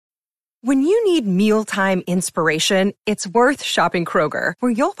When you need mealtime inspiration, it's worth shopping Kroger,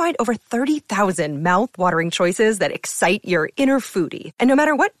 where you'll find over 30,000 mouth-watering choices that excite your inner foodie. And no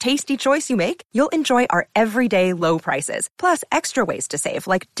matter what tasty choice you make, you'll enjoy our everyday low prices, plus extra ways to save,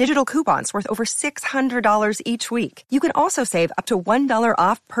 like digital coupons worth over $600 each week. You can also save up to $1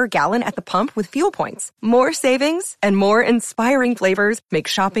 off per gallon at the pump with fuel points. More savings and more inspiring flavors make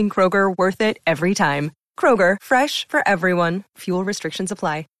shopping Kroger worth it every time. Kroger, fresh for everyone. Fuel restrictions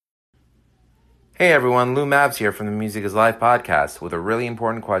apply. Hey everyone, Lou Mavs here from the Music is Life podcast with a really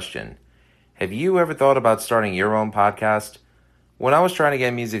important question. Have you ever thought about starting your own podcast? When I was trying to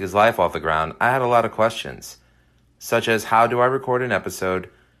get Music is Life off the ground, I had a lot of questions, such as how do I record an episode,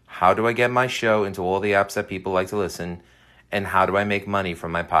 how do I get my show into all the apps that people like to listen, and how do I make money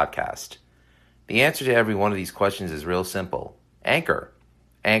from my podcast? The answer to every one of these questions is real simple. Anchor.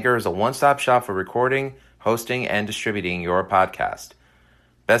 Anchor is a one-stop shop for recording, hosting, and distributing your podcast.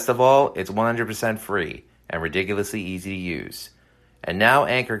 Best of all, it's 100% free and ridiculously easy to use. And now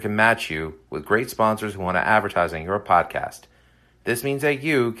Anchor can match you with great sponsors who want to advertise on your podcast. This means that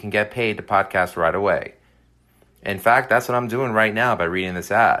you can get paid to podcast right away. In fact, that's what I'm doing right now by reading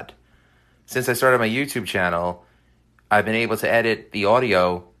this ad. Since I started my YouTube channel, I've been able to edit the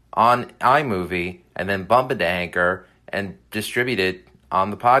audio on iMovie and then bump it to Anchor and distribute it on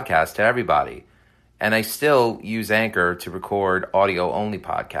the podcast to everybody. And I still use Anchor to record audio-only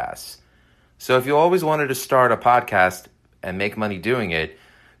podcasts. So if you always wanted to start a podcast and make money doing it,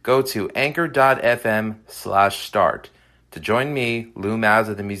 go to anchor.fm/start to join me, Lou Mavs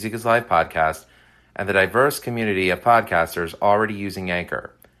of the Music is Life podcast, and the diverse community of podcasters already using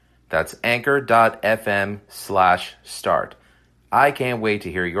Anchor. That's anchor.fm/start. I can't wait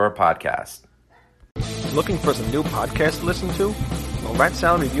to hear your podcast. Looking for some new podcasts to listen to? Well, Rat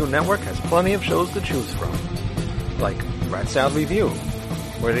Salad Review Network has plenty of shows to choose from. Like Rat Salad Review,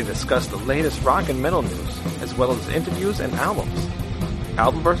 where they discuss the latest rock and metal news, as well as interviews and albums.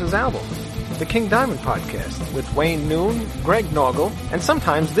 Album vs. Album, the King Diamond podcast, with Wayne Noon, Greg Noggle, and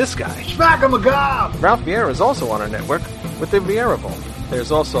sometimes this guy. Smack 'em a gob! Ralph Vieira is also on our network with the Vieira Vault.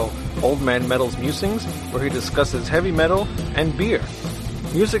 There's also Old Man Metal's Musings, where he discusses heavy metal and beer.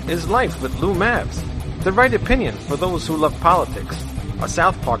 Music is Life with Lou Mavs. The Right Opinion for those who love politics. A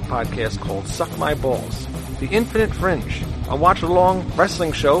South Park podcast called Suck My Balls. The Infinite Fringe. A watch-along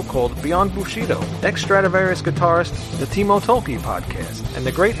wrestling show called Beyond Bushido. Ex-Stradivarius guitarist, the Timo Tolkki podcast. And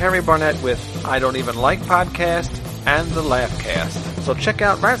the great Harry Barnett with I Don't Even Like Podcast and the Laughcast. So check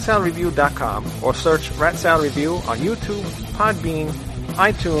out ratsaladreview.com or search Rat Salad Review on YouTube, Podbean,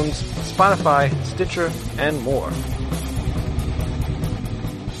 iTunes, Spotify, Stitcher, and more.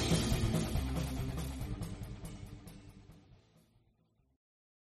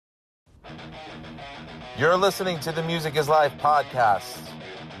 You're listening to the Music is Life podcast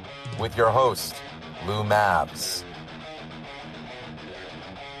with your host, Lou Mavs,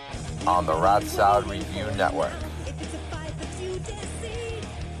 on the Rat Salad Review Network.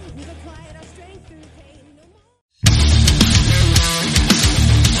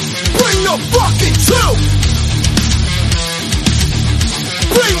 Bring the fucking truth!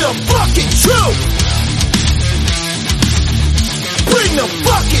 Bring the fucking truth! Bring the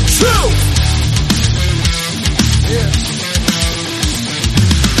fucking truth! Too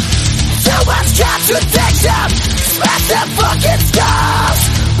much contradiction, smash the fucking skulls.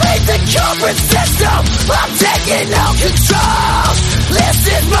 Beat the corporate system, I'm taking no control.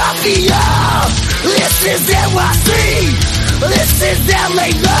 This is Mafia, this is NYC, this is LA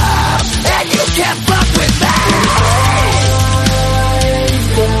love, and you can't fuck with me.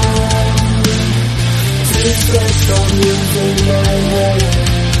 Please get some music my way,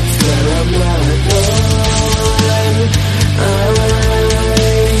 where I'm not going. I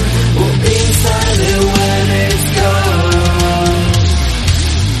will be silent when it's gone.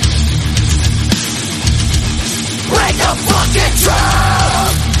 Break the fucking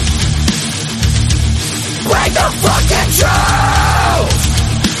truth! Break the fucking truth!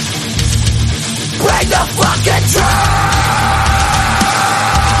 Break the fucking truth!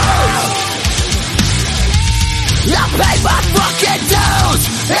 I pay my fucking dues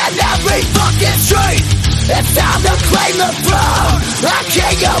in every fucking street. It's time to claim the throne. I'm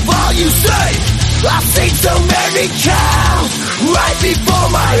king of all you see. I've seen so many cows right before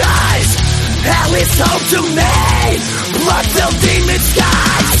my eyes. Hell is home to me. Blood-filled demon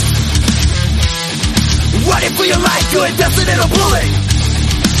skies. Running for your life, you're invested in a bullet.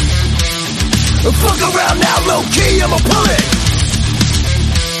 Fuck around now, low-key, I'm a bullet.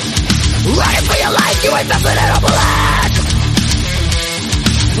 Running for your life, you invested in a bullet.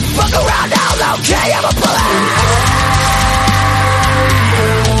 Fuck around now, okay, I'm a bullet.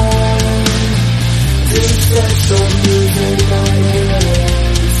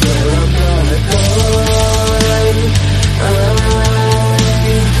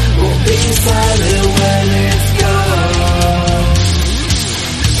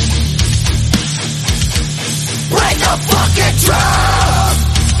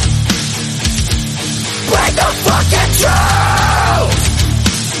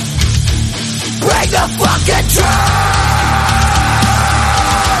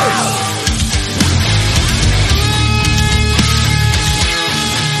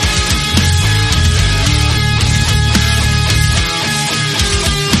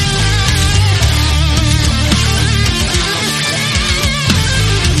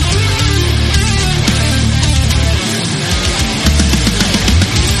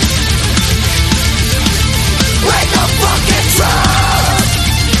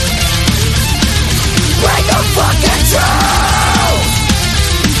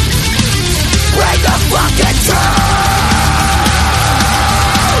 fucking truth.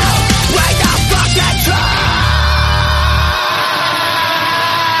 Bring the fucking truth.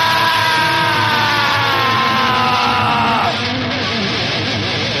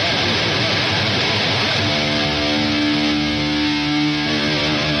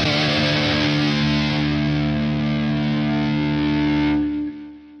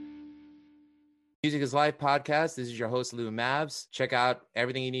 Music is Life podcast. This is your host, Lou Mavs. Check out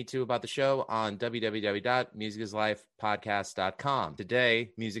everything you need to about the show on www.musicisLifepodcast.com.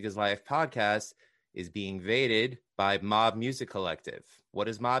 Today, Music is Life podcast is being invaded by M.O.B Music Collective. What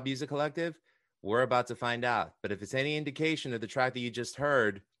is M.O.B Music Collective? We're about to find out. But if it's any indication of the track that you just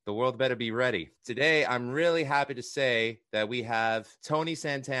heard, the world better be ready. Today, I'm really happy to say that we have Tony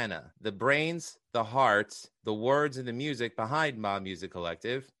Santana, the brains, the heart, the words, and the music behind M.O.B Music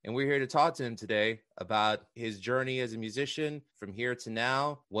Collective. And we're here to talk to him today about his journey as a musician from here to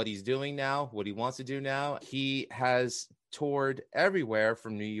now, what he's doing now, what he wants to do now. He has toured everywhere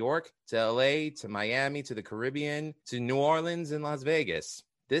from New York to LA to Miami to the Caribbean to New Orleans and Las Vegas.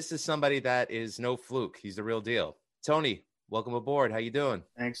 This is somebody that is no fluke. He's the real deal. Tony, welcome aboard. How you doing?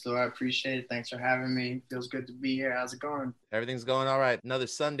 Thanks, Lou. I appreciate it. Thanks for having me. Feels good to be here. How's it going? Everything's going all right. Another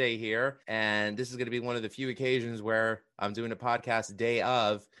Sunday here, and this is going to be one of the few occasions where I'm doing a podcast day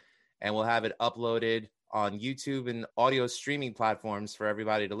of, and we'll have it uploaded on YouTube and audio streaming platforms for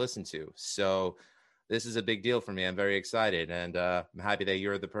everybody to listen to. So this is a big deal for me. I'm very excited, and I'm happy that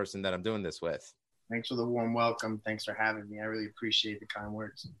you're the person that I'm doing this with. Thanks for the warm welcome. Thanks for having me. I really appreciate the kind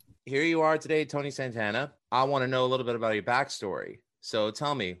words. Here you are today, Tony Santana. I want to know a little bit about your backstory. So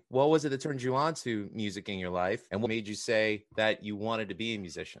tell me, what was it that turned you on to music in your life? And what made you say that you wanted to be a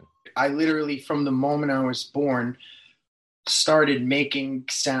musician? I literally, from the moment I was born, started making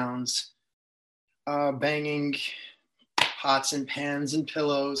sounds, banging pots and pans and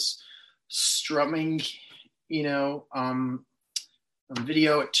pillows, strumming, on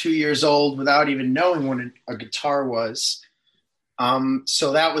video at 2 years old without even knowing what a guitar was.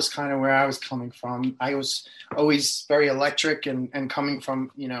 So that was kind of where I was coming from. I was always very electric and coming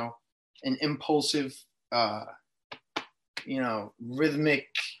from, an impulsive, rhythmic,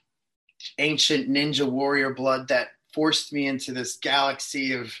 ancient ninja warrior blood that forced me into this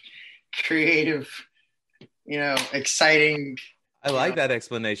galaxy of creative, exciting. I like that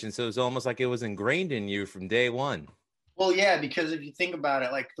explanation. So it's almost like it was ingrained in you from day one. Well, yeah, because if you think about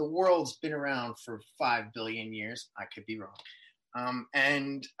it, like the world's been around for 5 billion years. I could be wrong. How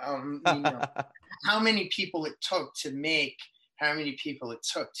many people it took to make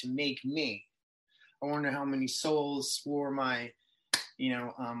me. I wonder how many souls wore my,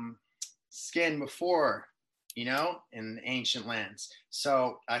 skin before, in the ancient lands.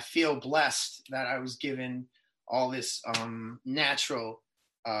 So I feel blessed that I was given all this natural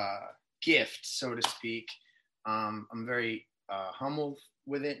gift, so to speak. I'm very humbled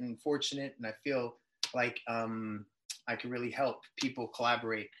with it and fortunate, and I feel like I can really help people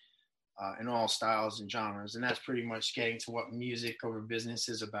collaborate in all styles and genres. And that's pretty much getting to what music over business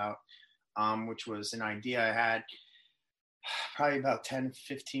is about, which was an idea I had probably about 10,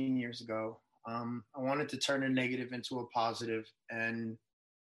 15 years ago. I wanted to turn a negative into a positive, and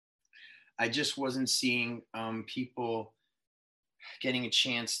I just wasn't seeing people getting a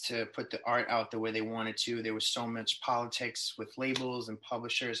chance to put the art out the way they wanted to. There was so much politics with labels and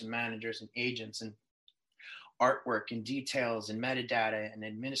publishers and managers and agents and artwork and details and metadata and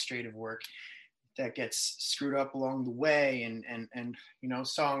administrative work that gets screwed up along the way. And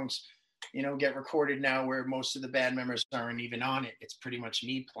songs, get recorded now where most of the band members aren't even on it. It's pretty much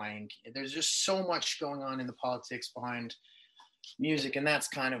me playing. There's just so much going on in the politics behind music. And that's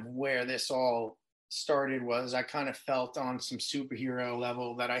kind of where this all started. Was I kind of felt on some superhero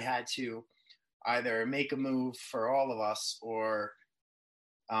level that I had to either make a move for all of us, or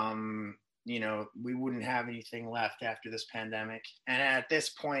we wouldn't have anything left after this pandemic. And at this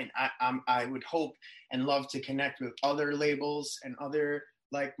point, I would hope and love to connect with other labels and other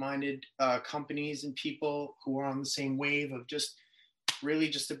like-minded companies and people who are on the same wave of just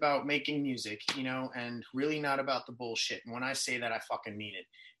about making music, and really not about the bullshit. And when I say that, I fucking mean it.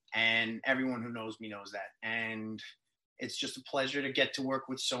 And everyone who knows me knows that. And it's just a pleasure to get to work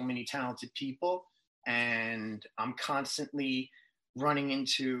with so many talented people. And I'm constantly running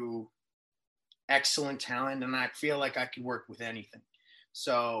into excellent talent, and I feel like I could work with anything.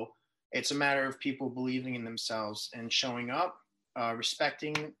 So it's a matter of people believing in themselves and showing up,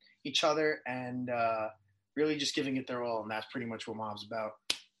 respecting each other, and really just giving it their all. And that's pretty much what M.O.B's about.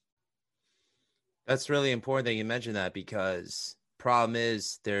 That's really important that you mention that, because problem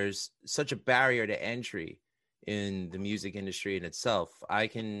is there's such a barrier to entry in the music industry in itself. I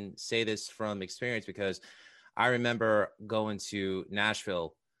can say this from experience because I remember going to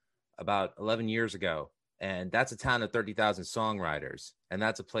Nashville about 11 years ago, and that's a town of 30,000 songwriters. And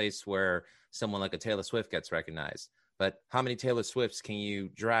that's a place where someone like a Taylor Swift gets recognized. But how many Taylor Swifts can you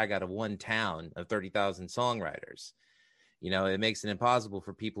drag out of one town of 30,000 songwriters? You know, it makes it impossible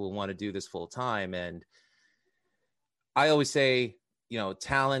for people who want to do this full time. And I always say, you know,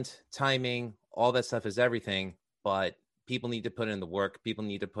 talent, timing, all that stuff is everything, but people need to put in the work. People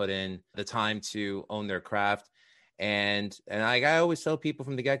need to put in the time to own their craft. And I always tell people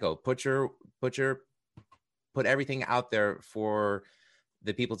from the get-go, put everything out there for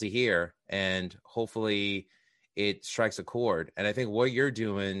the people to hear, and hopefully it strikes a chord. And I think what you're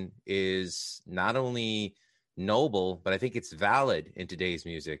doing is not only noble, but I think it's valid in today's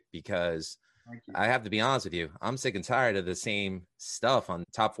music, because I have to be honest with you, I'm sick and tired of the same stuff on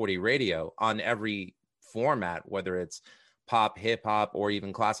top 40 radio on every format, whether it's pop, hip hop, or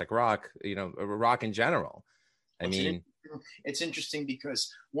even classic rock, you know, rock in general. I mean, it's interesting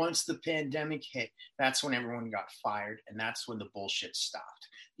because once the pandemic hit, that's when everyone got fired, and that's when the bullshit stopped.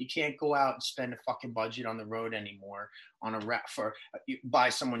 You can't go out and spend a fucking budget on the road anymore on a rap for buy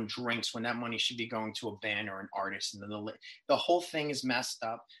someone drinks when that money should be going to a band or an artist. And then the whole thing is messed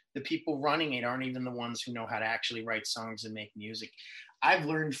up. The people running it aren't even the ones who know how to actually write songs and make music. I've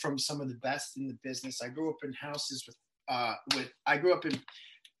learned from some of the best in the business. I grew up in houses I grew up in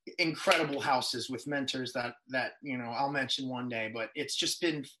incredible houses with mentors that you know I'll mention one day, but it's just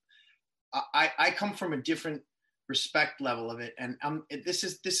been I come from a different respect level of it, and this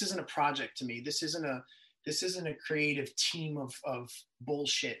isn't a project to me. This isn't a creative team of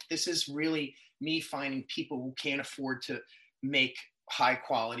bullshit. This is really me finding people who can't afford to make high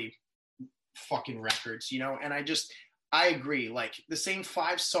quality fucking records, you know. And I agree, like the same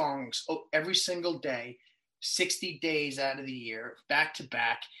 5 songs every single day, 60 days out of the year, back to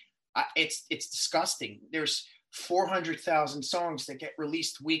back. It's disgusting. There's 400,000 songs that get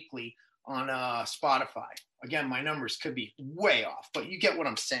released weekly on Spotify. Again, my numbers could be way off, but you get what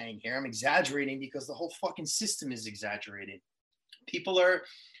I'm saying here. I'm exaggerating because the whole fucking system is exaggerated. People are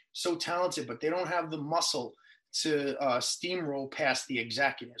so talented, but they don't have the muscle to steamroll past the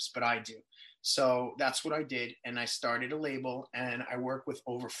executives, but I do. So that's what I did, and I started a label, and I work with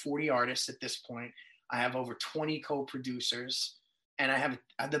over 40 artists at this point. I have over 20 co-producers, and I have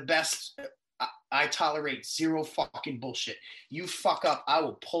the best. I tolerate zero fucking bullshit. You fuck up, I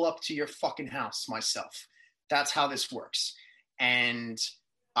will pull up to your fucking house myself. That's how this works. And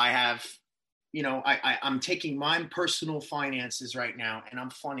I have, you know, I'm taking my personal finances right now, and I'm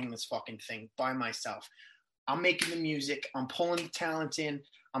funding this fucking thing by myself. I'm making the music. I'm pulling the talent in.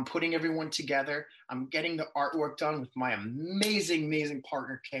 I'm putting everyone together. I'm getting the artwork done with my amazing, amazing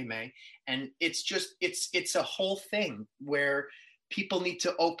partner, K-May. And it's just, it's a whole thing where people need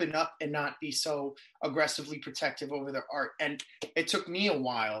to open up and not be so aggressively protective over their art. And it took me a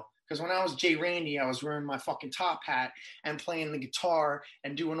while, because when I was Jay Randy, I was wearing my fucking top hat and playing the guitar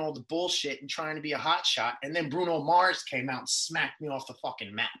and doing all the bullshit and trying to be a hotshot. And then Bruno Mars came out and smacked me off the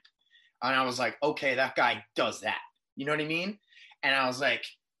fucking map. And I was like, okay, that guy does that. You know what I mean? And I was like,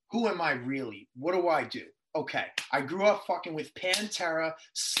 who am I really? What do I do? Okay, I grew up fucking with Pantera,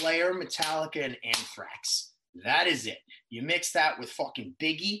 Slayer, Metallica, and Anthrax. That is it. You mix that with fucking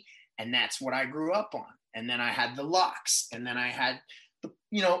Biggie, and that's what I grew up on. And then I had the Locks, and then I had,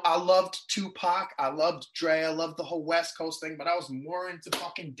 you know, I loved Tupac, I loved Dre, I loved the whole West Coast thing, but I was more into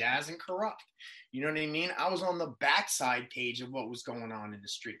fucking Daz and Corrupt. You know what I mean? I was on the backside page of what was going on in the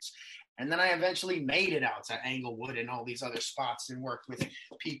streets. And then I eventually made it out to Englewood and all these other spots and worked with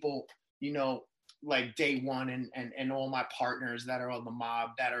people, you know, like Day One and all my partners that are on the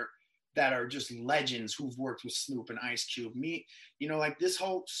Mob that are just legends who've worked with Snoop and Ice Cube. Me, you know, like this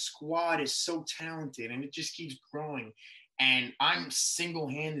whole squad is so talented and it just keeps growing. And I'm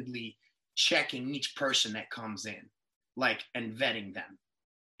single-handedly checking each person that comes in, like, and vetting them.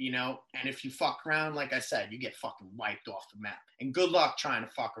 You know, and if you fuck around, like I said, you get fucking wiped off the map. And good luck trying to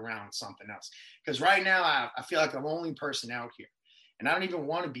fuck around with something else. Because right now, I feel like I'm the only person out here. And I don't even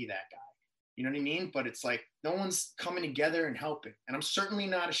want to be that guy. You know what I mean? But it's like no one's coming together and helping. And I'm certainly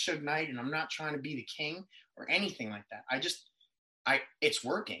not a Suge Knight, and I'm not trying to be the king or anything like that. It's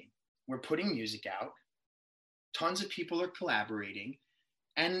working. We're putting music out. Tons of people are collaborating.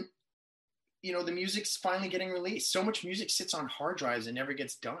 And you know, the music's finally getting released. So much music sits on hard drives and never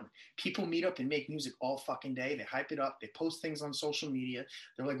gets done. People meet up and make music all fucking day. They hype it up. They post things on social media.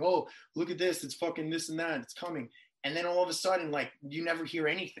 They're like, oh, look at this. It's fucking this and that. It's coming. And then all of a sudden, like, you never hear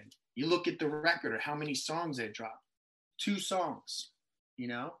anything. You look at the record or how many songs they dropped. 2 songs, you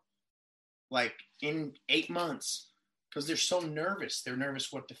know? like in 8 months, because they're so nervous. They're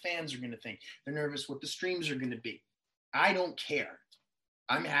nervous what the fans are going to think. They're nervous what the streams are going to be. I don't care.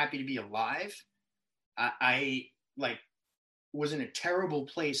 I'm happy to be alive. I like was in a terrible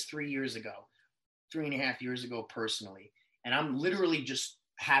place 3.5 years ago personally, and I'm literally just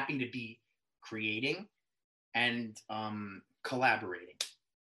happy to be creating and collaborating.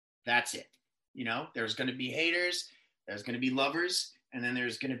 That's it. You know, there's going to be haters, there's going to be lovers, and then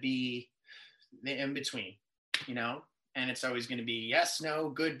there's going to be the in between, you know, and it's always going to be yes, no,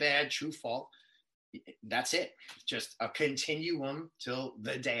 good, bad, true, false. That's it. Just a continuum till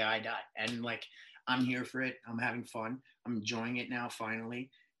the day I die. And like, I'm here for it. I'm having fun. I'm enjoying it now, finally.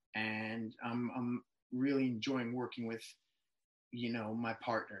 And I'm really enjoying working with, you know, my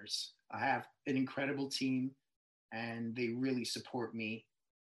partners. I have an incredible team and they really support me.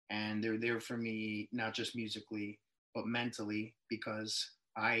 And they're there for me, not just musically, but mentally, because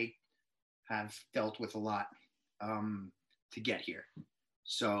I have dealt with a lot to get here.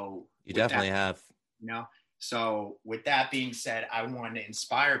 So you definitely have. You know, so with that being said, I want to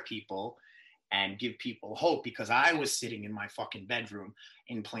inspire people and give people hope, because I was sitting in my fucking bedroom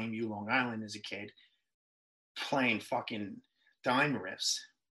in Plainview, Long Island as a kid, playing fucking dime riffs,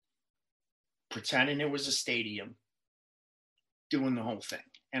 pretending it was a stadium, doing the whole thing.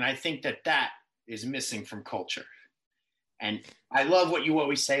 And I think that is missing from culture. And I love what you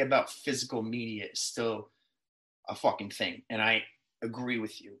always say about physical media is still a fucking thing. And I agree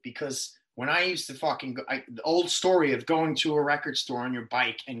with you, because when I used to fucking go, the old story of going to a record store on your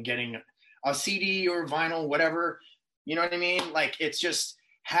bike and getting a CD or vinyl, whatever, you know what I mean? Like, it's just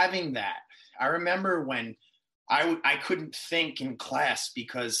having that. I remember when I couldn't think in class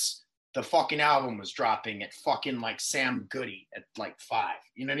because the fucking album was dropping at fucking like Sam Goody at like 5.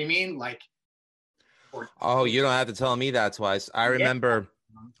 You know what I mean? Like, oh, you don't have to tell me that twice. I remember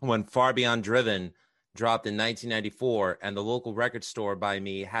when Far Beyond Driven dropped in 1994, and the local record store by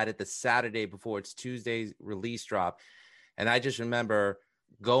me had it the Saturday before its Tuesday release drop. And I just remember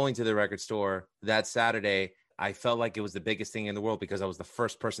going to the record store that Saturday. I felt like it was the biggest thing in the world because I was the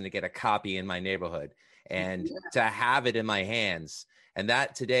first person to get a copy in my neighborhood, and to have it in my hands. And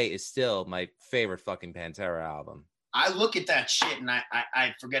that today is still my favorite fucking Pantera album. I look at that shit and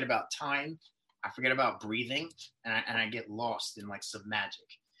I forget about time. I forget about breathing, and I get lost in like some magic,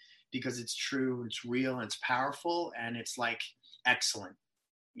 because it's true, it's real, and it's powerful, and it's like excellent,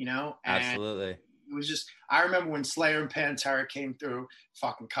 you know? And absolutely. It was just, I remember when Slayer and Pantera came through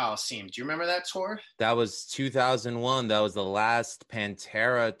fucking Coliseum. Do you remember that tour? That was 2001. That was the last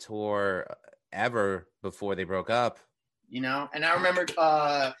Pantera tour ever before they broke up. You know, and I remember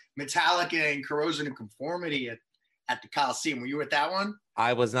Metallica and Corrosion of Conformity at the Coliseum. Were you at that one?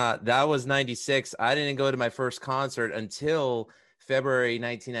 I was not. That was 96. I didn't go to my first concert until February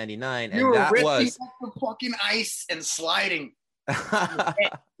 1999. You were that was the fucking ice and sliding.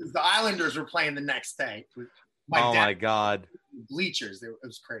 The Islanders were playing the next day. My God. Bleachers. It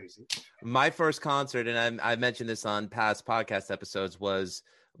was crazy. My first concert, and I mentioned this on past podcast episodes, was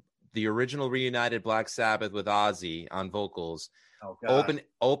the original reunited Black Sabbath with Ozzy on vocals. Oh, God.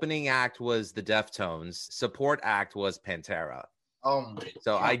 Opening act was the Deftones. Support act was Pantera. Oh my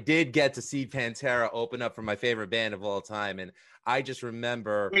So God. I did get to see Pantera open up for my favorite band of all time. And I just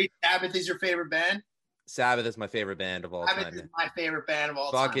remember. Wait, Sabbath is your favorite band? Sabbath is my favorite band of all time. Sabbath is my favorite band of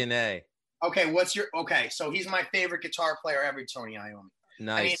all time. Fucking A. Okay, so he's my favorite guitar player ever, Tony Iommi.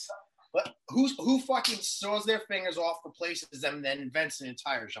 Nice. I mean, who fucking saws their fingers off, replaces them, and then invents an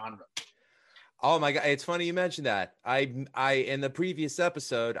entire genre? Oh my God. It's funny you mentioned that. I in the previous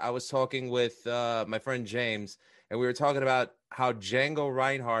episode, I was talking with my friend James, and we were talking about how Django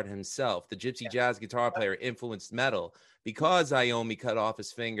Reinhardt himself, the gypsy jazz guitar player, influenced metal because Iommi cut off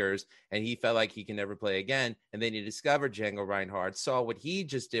his fingers and he felt like he can never play again. And then he discovered Django Reinhardt, saw what he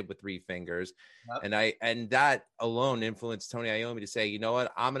just did with 3 fingers. Yep. And that alone influenced Tony Iommi to say, you know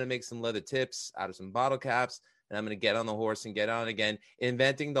what, I'm going to make some leather tips out of some bottle caps, and I'm going to get on the horse and get on again,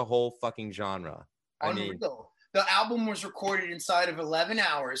 inventing the whole fucking genre. Unreal. The album was recorded inside of 11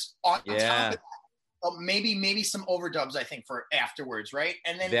 hours. On top of that, maybe some overdubs, I think, for afterwards, right?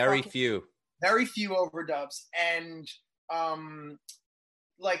 And then very few overdubs. And the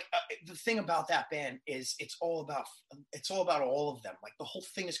thing about that band is it's all about all of them. Like, the whole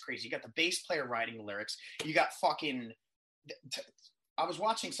thing is crazy. You got the bass player writing the lyrics. You got fucking. I was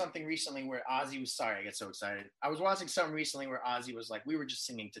watching something recently where Ozzy was. Sorry, I get so excited. I was watching something recently where Ozzy was like, "We were just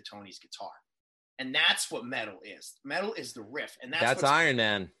singing to Tony's guitar," and that's what metal is. Metal is the riff, and that's Iron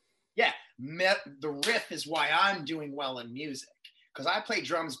Man. Yeah, the riff is why I'm doing well in music, because I play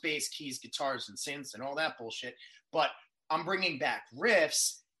drums, bass, keys, guitars, and synths and all that bullshit. But I'm bringing back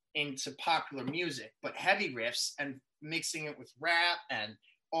riffs into popular music, but heavy riffs and mixing it with rap and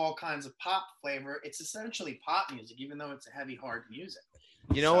all kinds of pop flavor. It's essentially pop music, even though it's a heavy, hard music.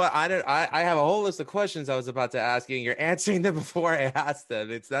 You know what? I have a whole list of questions I was about to ask you, and you're answering them before I asked them.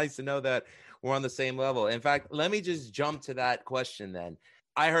 It's nice to know that we're on the same level. In fact, let me just jump to that question then.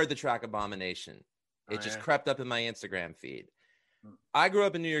 I heard the track Abomination. It just crept up in my Instagram feed. I grew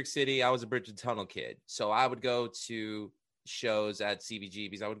up in New York City. I was a Bridge and Tunnel kid. So I would go to shows at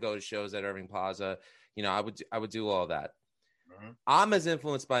CBGB's. I would go to shows at Irving Plaza. You know, I would do all that. I'm as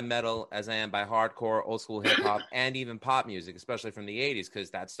influenced by metal as I am by hardcore, old school hip hop, and even pop music, especially from the 80s,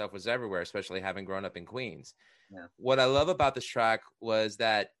 because that stuff was everywhere, especially having grown up in Queens. Yeah. What I love about this track was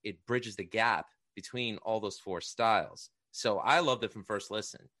that it bridges the gap between all those four styles. So I loved it from first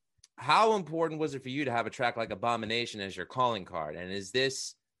listen. How important was it for you to have a track like Abomination as your calling card? And is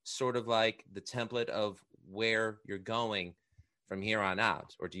this sort of like the template of where you're going from here on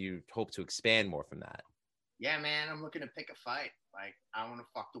out? Or do you hope to expand more from that? Yeah, man, I'm looking to pick a fight. Like, I want to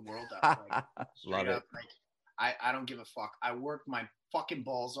fuck the world up. Like, straight up. Like, I don't give a fuck. I work my fucking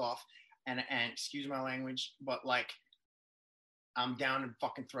balls off, and excuse my language, but like, I'm down to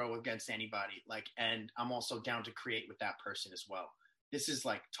fucking throw against anybody. Like, and I'm also down to create with that person as well. This is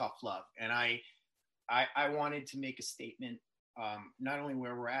like tough love, and I wanted to make a statement, not only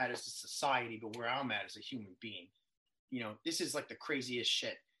where we're at as a society, but where I'm at as a human being. You know, this is like the craziest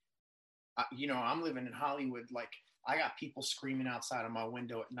shit. You know, I'm living in Hollywood. Like, I got people screaming outside of my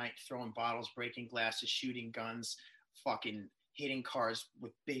window at night, throwing bottles, breaking glasses, shooting guns, fucking hitting cars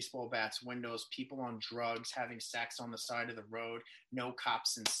with baseball bats, windows, people on drugs, having sex on the side of the road, no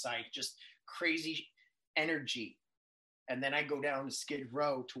cops in sight, just crazy energy. And then I go down to Skid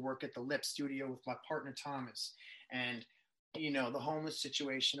Row to work at the Lip Studio with my partner, Thomas. And you know, the homeless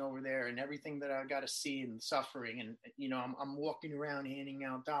situation over there and everything that I got to see and suffering. And, you know, I'm walking around handing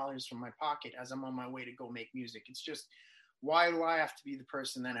out dollars from my pocket as I'm on my way to go make music. It's just, why do I have to be the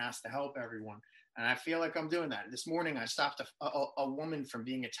person that has to help everyone? And I feel like I'm doing that. This morning, I stopped a woman from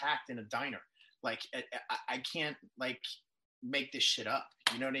being attacked in a diner. Like, I can't, like, make this shit up.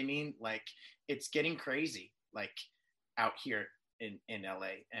 You know what I mean? Like, it's getting crazy, like, out here in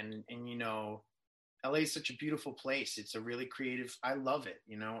LA. And you know, LA is such a beautiful place. It's a really creative, I love it.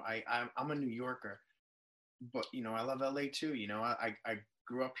 You know, I'm a New Yorker, but you know, I love LA too. You know, I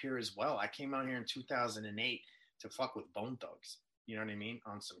grew up here as well. I came out here in 2008 to fuck with Bone Thugs. You know what I mean?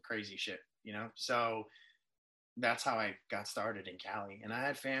 On some crazy shit, you know? So that's how I got started in Cali. And I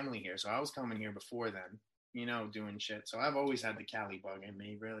had family here. So I was coming here before then, you know, doing shit. So I've always had the Cali bug in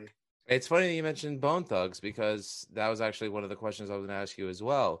me, really. It's funny that you mentioned Bone Thugs, because that was actually one of the questions I was going to ask you as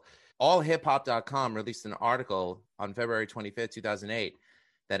well. AllHipHop.com released an article on February 25th, 2008,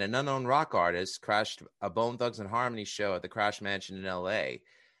 that an unknown rock artist crashed a Bone Thugs and Harmony show at the Crash Mansion in LA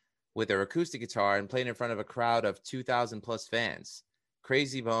with their acoustic guitar and played in front of a crowd of 2,000 plus fans.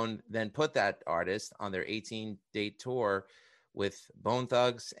 Crazy Bone then put that artist on their 18-date tour with Bone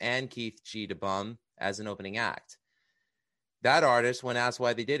Thugs and Keith G. DeBum as an opening act. That artist, when asked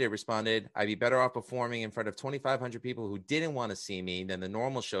why they did it, responded, "I'd be better off performing in front of 2,500 people who didn't want to see me than the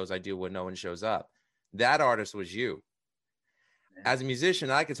normal shows I do when no one shows up." That artist was you. As a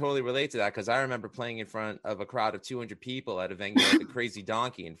musician, I could totally relate to that, because I remember playing in front of a crowd of 200 people at a venue like the Crazy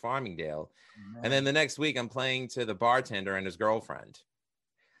Donkey in Farmingdale. And then the next week, I'm playing to the bartender and his girlfriend,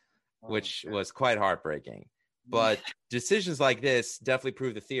 which was quite heartbreaking. But decisions like this definitely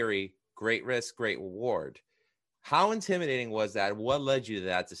prove the theory, great risk, great reward. How intimidating was that? What led you to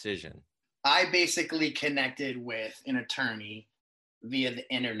that decision? I basically connected with an attorney via the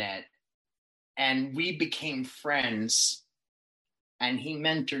internet, and we became friends, and he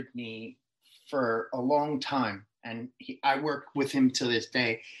mentored me for a long time. And I work with him to this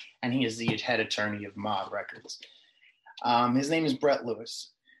day, and he is the head attorney of M.O.B Records. His name is Brett Lewis,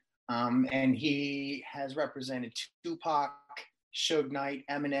 and he has represented Tupac, Suge Knight,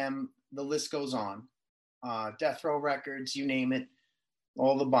 Eminem, the list goes on. Death Row Records, you name it,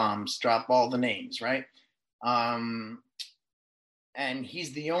 all the bombs, drop all the names, right? And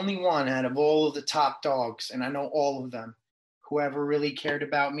he's the only one out of all of the top dogs, and I know all of them, whoever really cared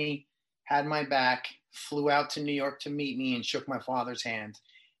about me, had my back, flew out to New York to meet me, and shook my father's hand.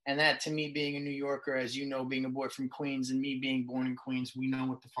 And that, to me, being a New Yorker, as you know, being a boy from Queens, and me being born in Queens, we know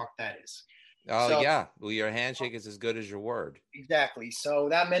what the fuck that is. Oh, so, yeah. Well, your handshake is as good as your word. Exactly. So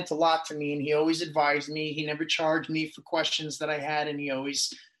that meant a lot to me. And he always advised me. He never charged me for questions that I had. And he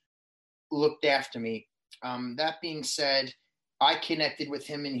always looked after me. That being said, I connected with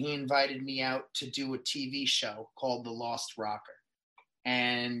him, and he invited me out to do a TV show called The Lost Rocker.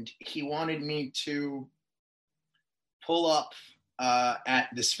 And he wanted me to pull up at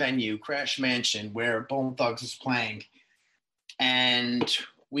this venue, Crash Mansion, where Bone Thugs was playing. And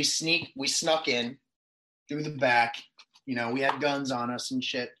we snuck in through the back. You know, we had guns on us and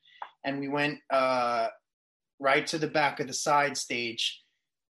shit. And we went right to the back of the side stage.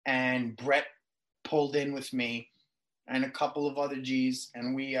 And Brett pulled in with me and a couple of other G's.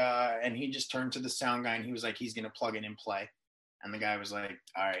 And and he just turned to the sound guy and he was like, he's going to plug it in play. And the guy was like,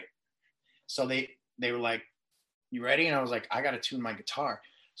 all right. So they were like, you ready? And I was like, I got to tune my guitar.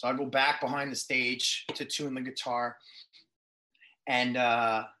 So I go back behind the stage to tune the guitar. And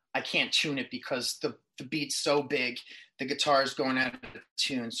I can't tune it because the beat's so big, the guitar is going out of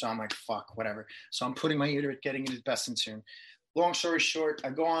tune. So I'm like, fuck, whatever. So I'm putting my ear to it, getting it as best in tune. Long story short, I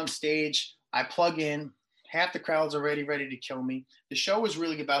go on stage, I plug in, half the crowd's already ready to kill me. The show was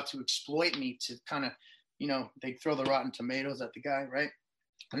really about to exploit me to kind of, you know, they throw the rotten tomatoes at the guy, right?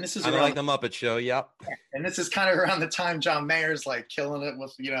 And this is kind of like the Muppet Show, yep. And this is kind of around the time John Mayer's like killing it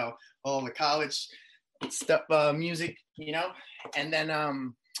with, you know, all the college stuff, music, you know? And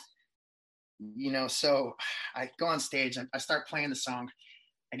then, you know, so I go on stage and I start playing the song.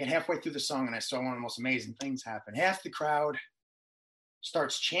 I get halfway through the song and I saw one of the most amazing things happen. Half the crowd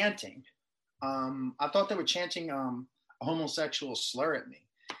starts chanting. I thought they were chanting a homosexual slur at me.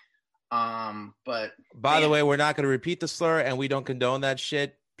 But by the way, we're not going to repeat the slur and we don't condone that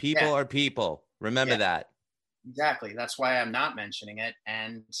shit. People are people. Remember that. Exactly. That's why I'm not mentioning it.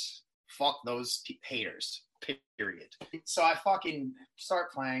 And fuck those haters, period. So I fucking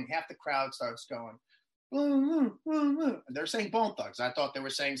start playing. Half the crowd starts going, they're saying Bone Thugs. I thought they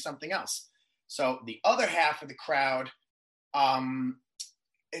were saying something else. So the other half of the crowd,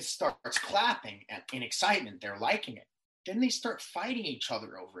 it starts clapping in excitement. They're liking it. Then they start fighting each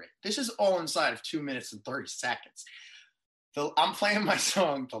other over it. This is all inside of 2 minutes and 30 seconds. I'm playing my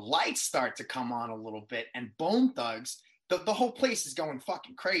song. The lights start to come on a little bit. And Bone Thugs, the whole place is going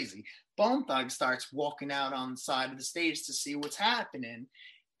fucking crazy. Bone Thugs starts walking out on the side of the stage to see what's happening.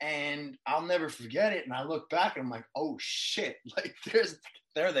 And I'll never forget it. And I look back and I'm like, oh shit. Like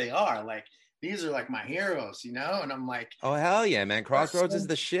there they are. Like these are like my heroes, you know? And I'm like, oh hell yeah, man. Crossroads is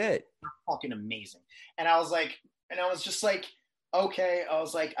the shit. Fucking amazing. And I was just like, okay. I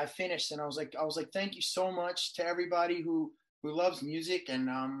was like, I finished and I was like, thank you so much to everybody who loves music and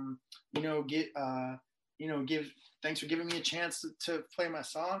thanks for giving me a chance to play my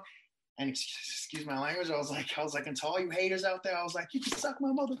song. And excuse my language, I was like, and to all you haters out there, I was like, you can suck my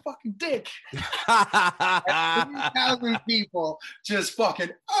motherfucking dick. 3,000 people just fucking,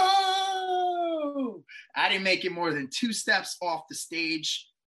 oh! I didn't make it more than 2 steps off the stage.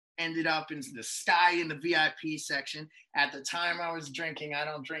 Ended up in the sky in the VIP section. At the time I was drinking, I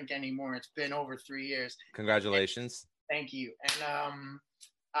don't drink anymore. It's been over 3 years. Congratulations. Thank you. And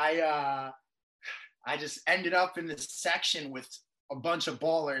I just ended up in this section with a bunch of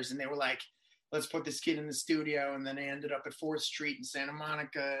ballers, and they were like, let's put this kid in the studio. And then I ended up at 4th Street in Santa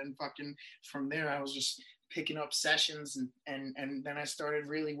Monica, and fucking from there I was just picking up sessions, and then I started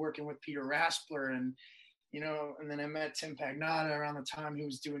really working with Peter Raspler, and you know, and then I met Tim Pagnotta around the time he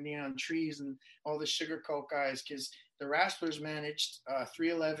was doing Neon Trees and all the Sugarcoat guys, because the Rasplers managed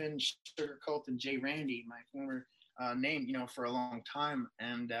 311, Sugarcoat, and Jay Randy, my former name, you know, for a long time.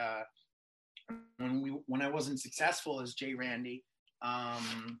 And when I wasn't successful as Jay Randy,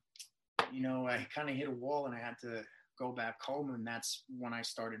 you know, I kind of hit a wall and I had to go back home, and that's when I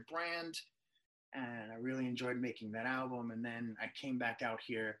started Brand, and I really enjoyed making that album. And then I came back out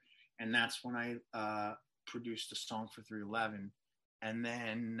here, and that's when I produced a song for 311, and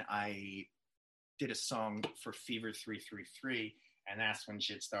then I did a song for Fever 333, and that's when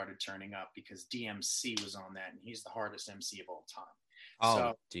shit started turning up, because DMC was on that, and he's the hardest MC of all time.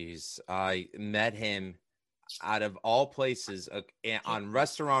 Oh, geez. I met him out of all places on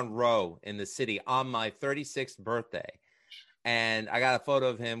Restaurant Row in the city on my 36th birthday. And I got a photo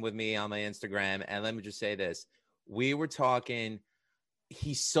of him with me on my Instagram. And let me just say this. We were talking.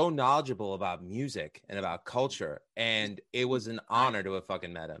 He's so knowledgeable about music and about culture. And it was an honor to have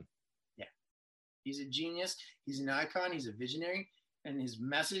fucking met him. Yeah. He's a genius. He's an icon. He's a visionary. And his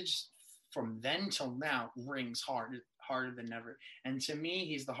message from then till now rings harder than ever. And to me,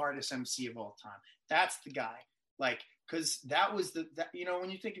 he's the hardest MC of all time. That's the guy. Like, because that was you know, when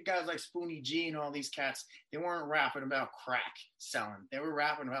you think of guys like Spoonie G and all these cats, they weren't rapping about crack selling. They were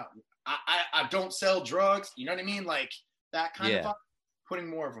rapping about, I don't sell drugs. You know what I mean? Like that kind of putting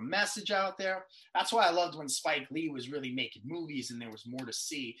more of a message out there. That's why I loved when Spike Lee was really making movies and there was more to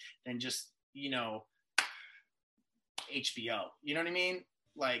see than just, you know, HBO. You know what I mean?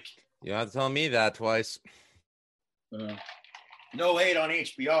 Like, you have to tell me that twice. No hate on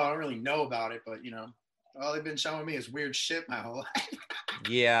HBO. I don't really know about it, but you know. All they've been showing me is weird shit my whole life.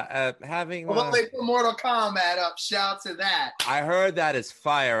 Yeah, having. Although they put Mortal Kombat up, shout to that. I heard that is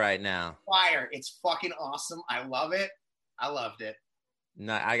fire right now. Fire! It's fucking awesome. I love it. I loved it.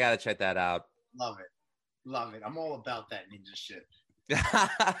 No, I gotta check that out. Love it. Love it. I'm all about that ninja shit.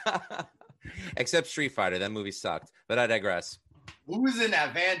 Except Street Fighter. That movie sucked. But I digress. Who was in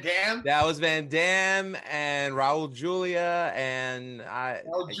that? Van Damme? That was Van Damme and Raul Julia. And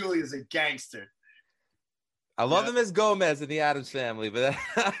Raul Julia's a gangster. I love him as Gomez in the Addams Family. But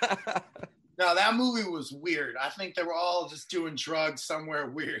no, that movie was weird. I think they were all just doing drugs somewhere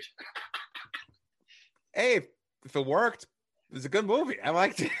weird. Hey, if it worked, it was a good movie. I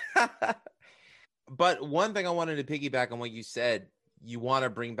liked it. But one thing I wanted to piggyback on what you said, you want to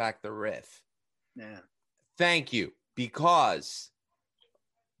bring back the riff. Yeah. Thank you. Because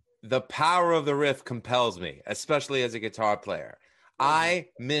the power of the riff compels me, especially as a guitar player. I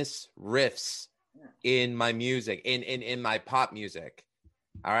miss riffs in my music, in my pop music.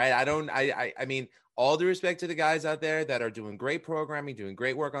 All right. I mean, all due respect to the guys out there that are doing great programming, doing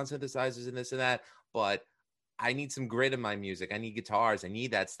great work on synthesizers and this and that, but I need some grit in my music. I need guitars. I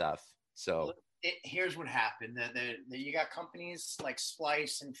need that stuff. So here's what happened. You got companies like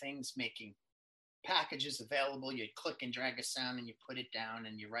Splice and things making packages available. You click and drag a sound and you put it down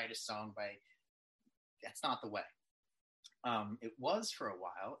and you write a song by. That's not the way. It was for a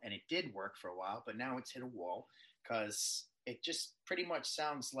while and it did work for a while, but now it's hit a wall because it just pretty much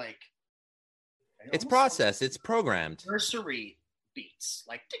sounds like it's processed. It's programmed. Nursery beats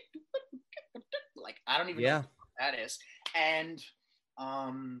like I don't even know what that is. And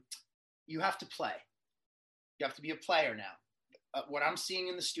you have to play. You have to be a player now. What I'm seeing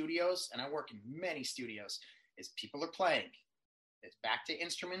in the studios, and I work in many studios, is people are playing. It's back to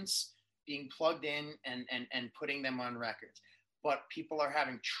instruments being plugged in and putting them on records. But people are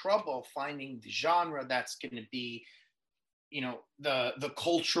having trouble finding the genre that's going to be, the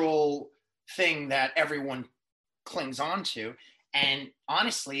cultural thing that everyone clings on to. And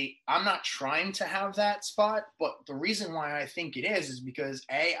honestly, I'm not trying to have that spot, but the reason why I think it is because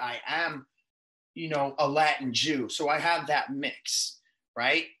I am, a Latin Jew. So I have that mix,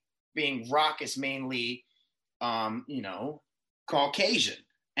 right? Being rock is mainly, Caucasian.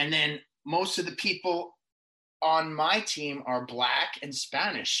 And then most of the people on my team are Black and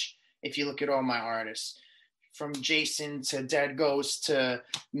Spanish. If you look at all my artists, from Jason to Dead Ghost to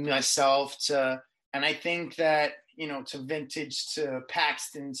myself and I think that, to Vintage, to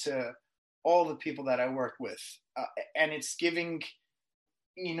Paxton, to all the people that I work with. And it's giving,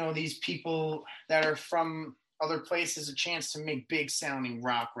 these people that are from other places a chance to make big sounding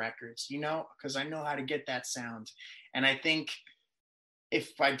rock records, because I know how to get that sound. And I think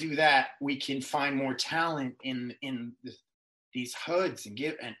if I do that, we can find more talent in these hoods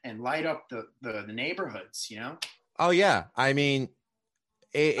and light up the neighborhoods, Oh yeah. I mean,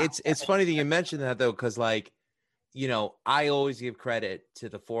 it's funny that you mentioned that though, because I always give credit to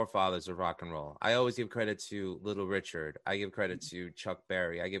the forefathers of rock and roll. I always give credit to Little Richard. I give credit to Chuck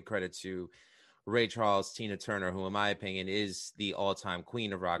Berry. I give credit to Ray Charles, Tina Turner, who in my opinion is the all-time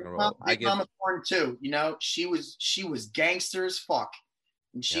queen of rock and roll. I give Mama Thorne too. she was gangster as fuck.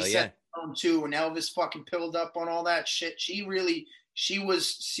 And she said too, when Elvis fucking pilled up on all that shit, she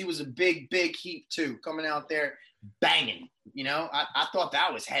was a big heap too, coming out there banging. I thought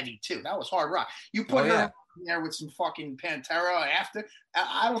that was heavy too. That was hard rock. You put her in there with some fucking Pantera after,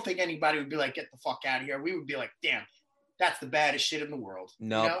 I don't think anybody would be like, get the fuck out of here. We would be like, damn, that's the baddest shit in the world.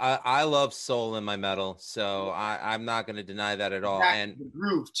 No, I love soul in my metal, so I'm not going to deny that at all. And the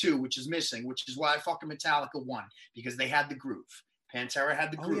groove too, which is missing, which is why fucking Metallica won, because they had the groove. Pantera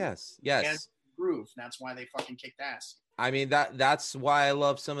had the groove. Oh, yes. Groove. That's why they fucking kicked ass. I mean, that's why I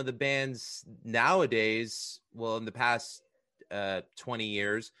love some of the bands nowadays, well, in the past 20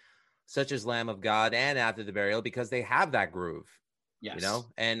 years, such as Lamb of God and After the Burial, because they have that groove. Yes.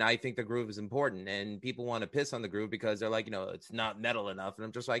 And I think the groove is important, and people want to piss on the groove because they're like, it's not metal enough. And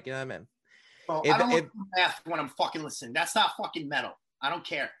I'm just like, yeah, man. Well, I don't want to math when I'm fucking listening. That's not fucking metal. I don't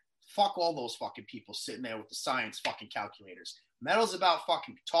care. Fuck all those fucking people sitting there with the science fucking calculators. Metal's about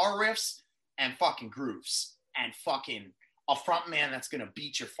fucking guitar riffs and fucking grooves and fucking a front man that's going to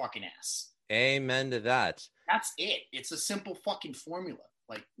beat your fucking ass. Amen to that. That's it. It's a simple fucking formula.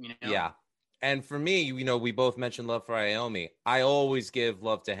 Yeah. And for me, we both mentioned love for Iommi. I always give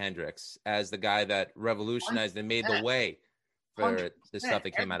love to Hendrix as the guy that revolutionized 100%. And made the way for 100%. The stuff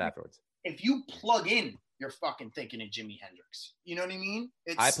that came out afterwards. If you plug in, you're fucking thinking of Jimi Hendrix. You know what I mean?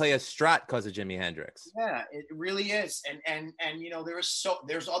 I play a Strat because of Jimi Hendrix. Yeah, it really is. And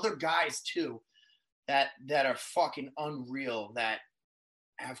there's other guys too that are fucking unreal that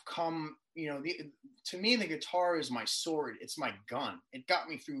have come, to me, the guitar is my sword. It's my gun. It got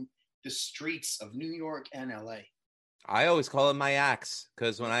me through the streets of New York and LA. I always call it my axe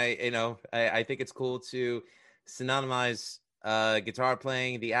because when I think it's cool to synonymize guitar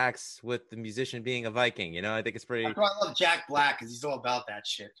playing, the axe, with the musician being a Viking. I think it's pretty. That's why I love Jack Black, because he's all about that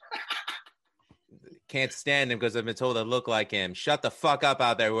shit. Can't stand him because I've been told I look like him. Shut the fuck up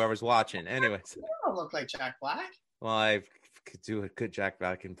out there, whoever's watching. Anyways. You don't look like Jack Black. Well, I could do a good Jack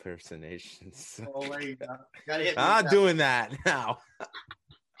Black impersonation. So. Oh, there you go. I'm not doing that now.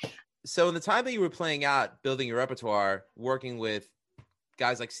 So in the time that you were playing out, building your repertoire, working with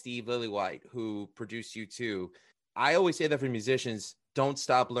guys like Steve Lillywhite, who produced you too, I always say that for musicians, don't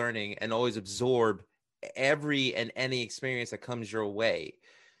stop learning and always absorb every and any experience that comes your way.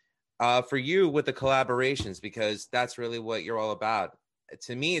 For you with the collaborations, because that's really what you're all about.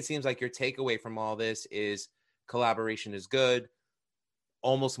 To me, it seems like your takeaway from all this is collaboration is good.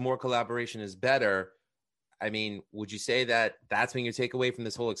 Almost more collaboration is better. I mean, would you say that that's been your takeaway from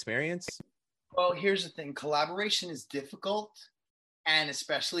this whole experience? Well, here's the thing. Collaboration is difficult. And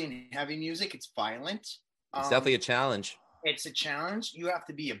especially in heavy music, it's violent. It's definitely a challenge. It's a challenge. You have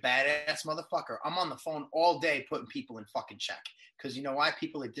to be a badass motherfucker. I'm on the phone all day putting people in fucking check. Because you know why?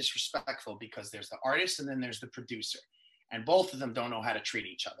 People are disrespectful because there's the artist and then there's the producer. And both of them don't know how to treat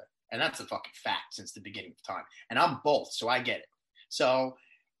each other. And that's a fucking fact since the beginning of time. And I'm both, so I get it. So,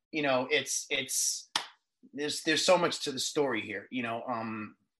 there's so much to the story here.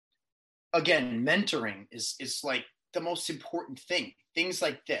 Again, mentoring is like the most important thing. Things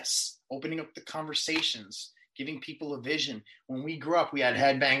like this, opening up the conversations, giving people a vision. When we grew up, we had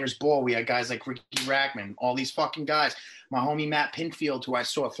Headbangers Ball. We had guys like Ricky Rackman, all these fucking guys. My homie Matt Pinfield, who I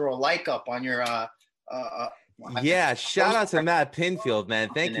saw throw a like up on your yeah, shout out to Matt Pinfield, man.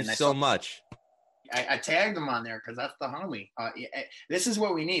 Thank you so much. I tagged him on there because that's the homie. This is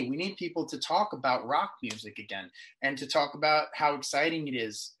what we need. We need people to talk about rock music again and to talk about how exciting it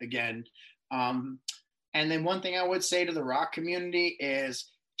is again. And then one thing I would say to the rock community is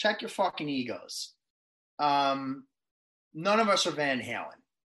check your fucking egos. None of us are Van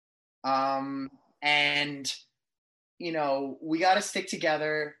Halen. And, we got to stick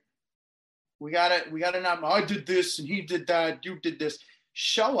together. We gotta not, I did this and he did that, you did this.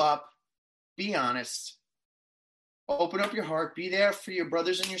 Show up, be honest, open up your heart, be there for your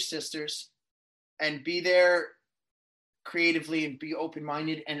brothers and your sisters, and be there creatively and be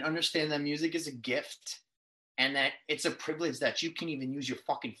open-minded and understand that music is a gift and that it's a privilege that you can even use your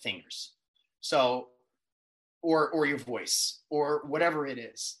fucking fingers. So, or your voice or whatever it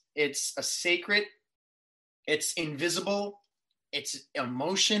is. It's a sacred, it's invisible, it's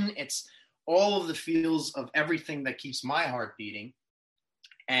emotion, it's all of the feels of everything that keeps my heart beating.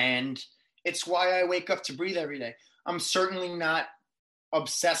 And it's why I wake up to breathe every day. I'm certainly not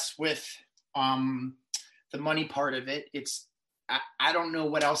obsessed with the money part of it. I don't know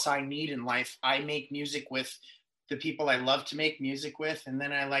what else I need in life. I make music with the people I love to make music with, and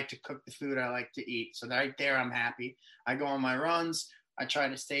then I like to cook the food I like to eat. So right there, I'm happy. I go on my runs. I try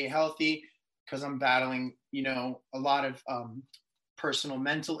to stay healthy because I'm battling, a lot of personal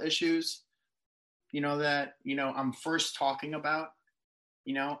mental issues, I'm first talking about.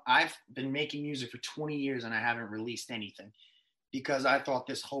 I've been making music for 20 years and I haven't released anything because I thought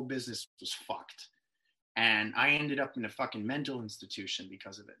this whole business was fucked. And I ended up in a fucking mental institution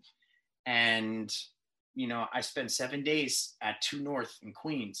because of it. And, I spent 7 days at 2 North in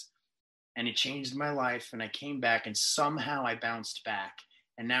Queens and it changed my life. And I came back and somehow I bounced back.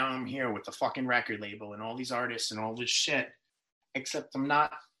 And now I'm here with the fucking record label and all these artists and all this shit, except I'm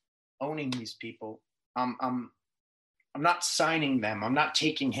not owning these people. I'm not signing them. I'm not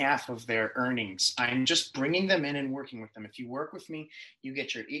taking half of their earnings. I'm just bringing them in and working with them. If you work with me, you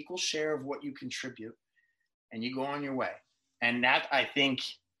get your equal share of what you contribute and you go on your way. And that, I think,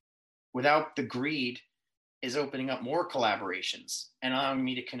 without the greed, is opening up more collaborations and allowing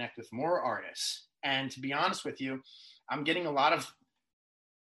me to connect with more artists. And to be honest with you, I'm getting a lot of,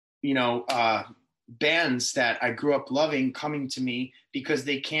 bands that I grew up loving coming to me because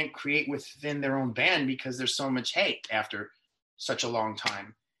they can't create within their own band because there's so much hate after such a long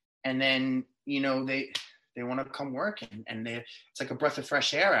time. And then, they want to come work and it's like a breath of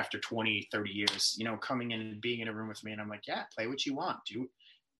fresh air after 20, 30 years, coming in and being in a room with me. And I'm like, yeah, play what you want.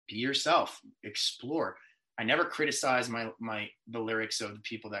 Be yourself, explore. I never criticize the lyrics of the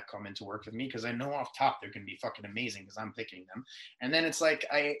people that come in to work with me because I know off top they're going to be fucking amazing because I'm picking them. And then it's like,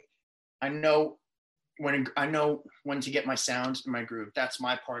 I know when to get my sound and my groove. That's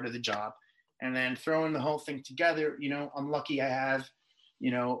my part of the job. And then throwing the whole thing together, I'm lucky I have,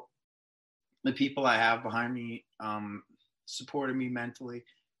 the people I have behind me, supported me mentally,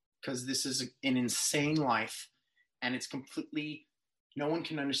 because this is an insane life, and it's completely, no one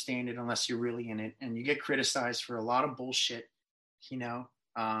can understand it unless you're really in it, and you get criticized for a lot of bullshit, you know.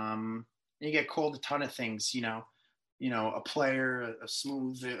 You get called a ton of things, you know, a player, a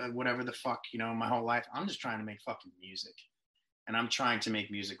smooth, whatever the fuck, you know, my whole life. I'm just trying to make fucking music, and I'm trying to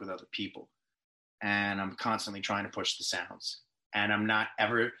make music with other people, and I'm constantly trying to push the sounds, and I'm not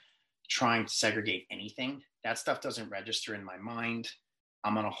ever trying to segregate anything. That stuff doesn't register in my mind.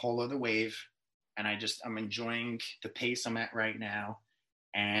 I'm on a whole other wave, and I'm enjoying the pace I'm at right now,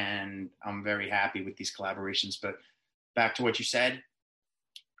 and I'm very happy with these collaborations. But back to what you said,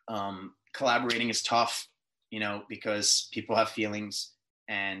 collaborating is tough, you know, because people have feelings,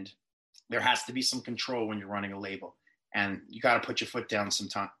 and there has to be some control when you're running a label, and you got to put your foot down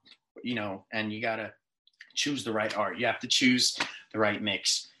sometime, you know, and you got to choose the right art. You have to choose the right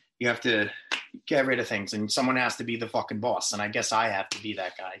mix. You have to get rid of things, and someone has to be the fucking boss. And I guess I have to be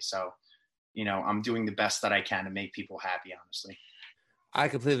that guy. So, you know, I'm doing the best that I can to make people happy, honestly. I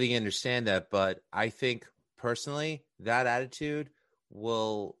completely understand that, but I think personally that attitude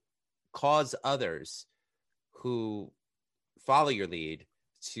will cause others who follow your lead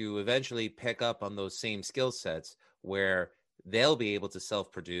to eventually pick up on those same skill sets, where they'll be able to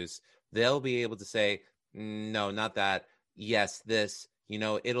self-produce. They'll be able to say, no, not that. Yes, this, you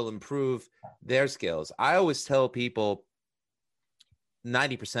know, it'll improve their skills. I always tell people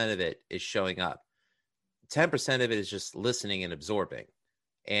 90% of it is showing up. 10% of it is just listening and absorbing.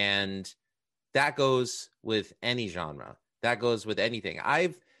 And that goes with any genre. That goes with anything.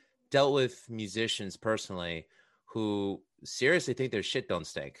 I've dealt with musicians personally who seriously think their shit don't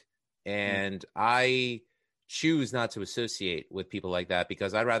stink. And I choose not to associate with people like that,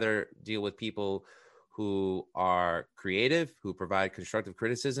 because I'd rather deal with people who are creative, who provide constructive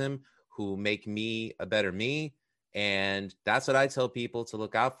criticism, who make me a better me. And that's what I tell people to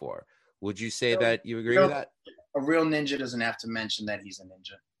look out for. Would you say that you agree with that? A real ninja doesn't have to mention that he's a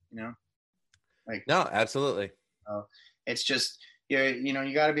ninja, you know? Like, no, absolutely. It's just, you know,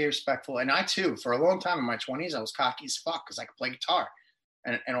 you got to be respectful. And I too, for a long time in my 20s, I was cocky as fuck because I could play guitar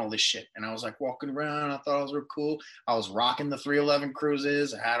and all this shit. And I was like walking around. I thought I was real cool. I was rocking the 311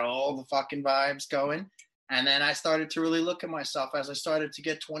 cruises. I had all the fucking vibes going. And then I started to really look at myself as I started to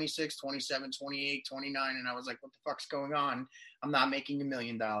get 26, 27, 28, 29. And I was like, what the fuck's going on? I'm not making $1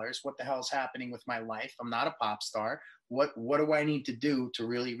 million. What the hell's happening with my life? I'm not a pop star. What do I need to do to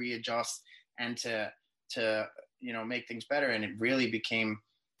really readjust and to you know, make things better? And it really became,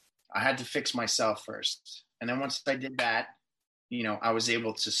 I had to fix myself first. And then once I did that, you know, I was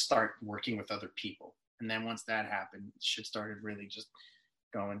able to start working with other people. And then once that happened, shit started really just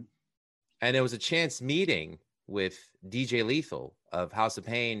going. And there was a chance meeting with DJ Lethal of House of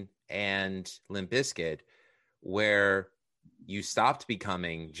Pain and Limp Bizkit, where you stopped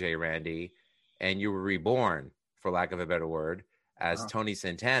becoming Jay Randy and you were reborn, for lack of a better word, as Tony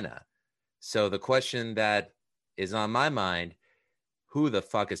Santana. So the question that is on my mind, who the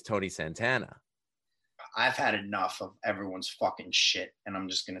fuck is Tony Santana? I've had enough of everyone's fucking shit, and I'm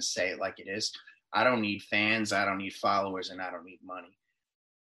just going to say it like it is. I don't need fans, I don't need followers, and I don't need money.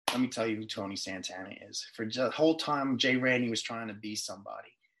 Let me tell you who Tony Santana is. For the whole time, Jay Randy was trying to be somebody.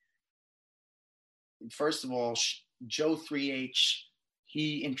 First of all, Joe 3H,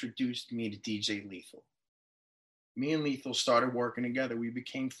 he introduced me to DJ Lethal. Me and Lethal started working together. We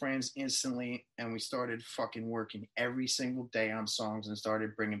became friends instantly, and we started fucking working every single day on songs and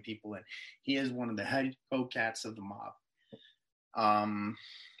started bringing people in. He is one of the head co-cats of the M.O.B.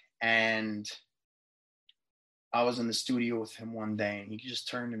 And I was in the studio with him one day, and he just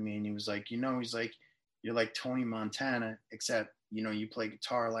turned to me and he was like, you know, he's like, you're like Tony Montana, except, you know, you play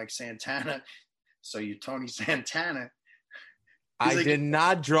guitar like Santana. So you're Tony Santana. I like, did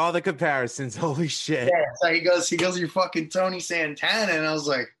not draw the comparisons. Holy shit. Yeah, so he goes, you're fucking Tony Santana. And I was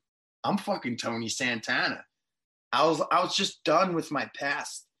like, I'm fucking Tony Santana. I was just done with my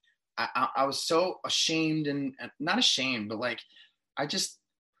past. I was so ashamed and not ashamed, but like, I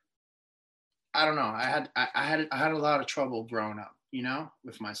don't know. I had a lot of trouble growing up, you know,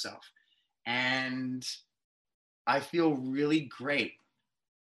 with myself. And I feel really great.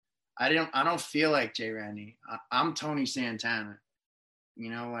 I don't feel like Jay Randy. I'm Tony Santana. You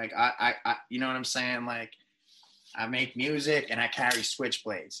know, like I you know what I'm saying? Like, I make music and I carry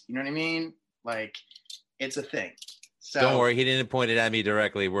switchblades. You know what I mean? Like, it's a thing. So don't worry, he didn't point it at me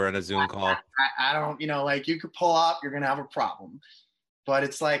directly. We're on a Zoom call. I don't, you know, like, you could pull up, you're gonna have a problem. But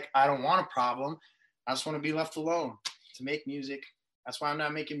it's like, I don't want a problem. I just want to be left alone to make music. That's why I'm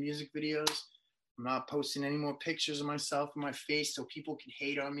not making music videos. I'm not posting any more pictures of myself and my face so people can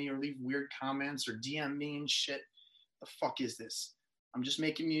hate on me or leave weird comments or DM me and shit. the fuck is this? I'm just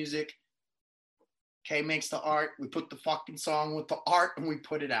making music. Kay makes the art. We put the fucking song with the art and we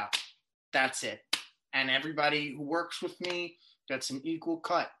put it out. That's it. And everybody who works with me gets an equal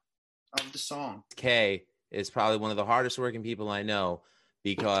cut of the song. Kay is probably one of the hardest working people I know,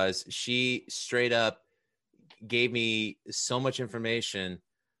 because she straight up gave me so much information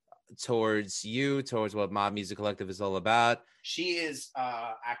towards you, towards what M.O.B Music Collective is all about. She is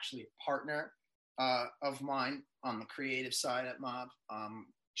actually a partner of mine on the creative side at M.O.B.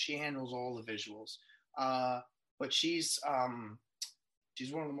 She handles all the visuals, but she's one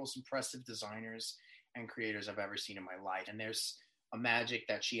of the most impressive designers and creators I've ever seen in my life. And there's a magic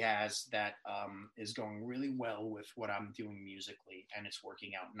that she has that is going really well with what I'm doing musically, and it's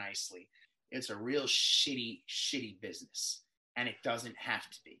working out nicely. It's a real shitty business, and it doesn't have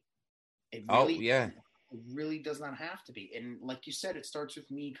to be. It really does not have to be. And like you said, it starts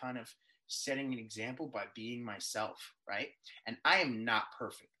with me kind of setting an example by being myself, right? And I am not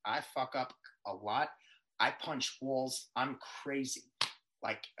perfect. I fuck up a lot. I punch walls. I'm crazy.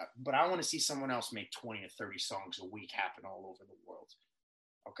 But I want to see someone else make 20 or 30 songs a week happen all over the world.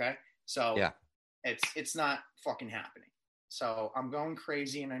 Okay? So yeah, it's not fucking happening. So I'm going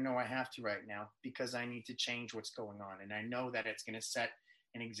crazy, and I know I have to right now because I need to change what's going on. And I know that it's going to set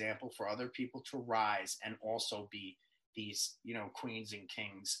an example for other people to rise and also be these, queens and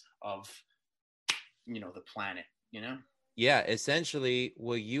kings of, the planet, Yeah, essentially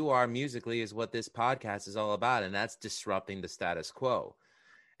what you are musically is what this podcast is all about, and that's disrupting the status quo.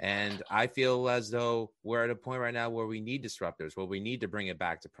 And I feel as though we're at a point right now where we need disruptors, where we need to bring it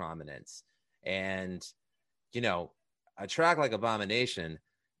back to prominence. And, a track like Abomination,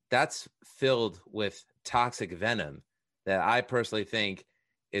 that's filled with toxic venom that I personally think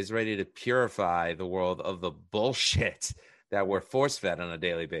is ready to purify the world of the bullshit that we're force-fed on a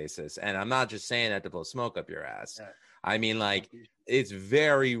daily basis. And I'm not just saying that to blow smoke up your ass. Yeah. I mean, it's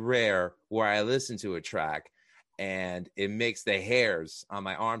very rare where I listen to a track and it makes the hairs on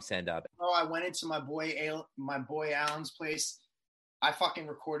my arm stand up. Oh, I went into my boy Alan's place. I fucking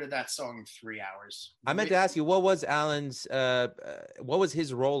recorded that song in 3 hours. I meant to ask you, what was Alan's, what was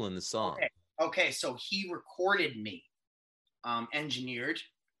his role in the song? Okay, so he recorded me, engineered,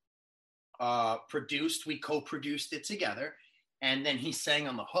 produced, we co-produced it together, and then he sang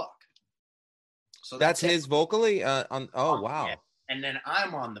on the hook. So that's his vocally wow. Yeah. And then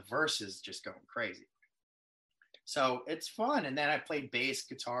I'm on the verses just going crazy. So it's fun. And then I played bass,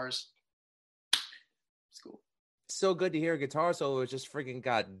 guitars. It's cool. So good to hear a guitar solo. It's just freaking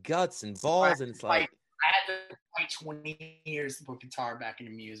got guts and balls, and it's like I had to fight 20 years to put guitar back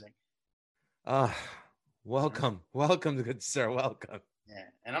into music. Welcome, good sir, welcome. Yeah,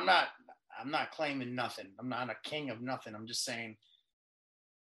 and I'm not claiming nothing. I'm not a king of nothing. I'm just saying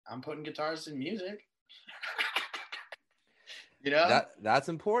I'm putting guitars in music. That's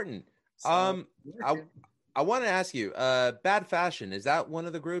important. So, I want to ask you, Bad Fashion, is that one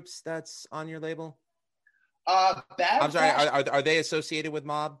of the groups that's on your label? I'm sorry, are they associated with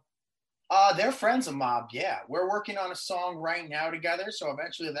M.O.B? They're friends of M.O.B, yeah. We're working on a song right now together, so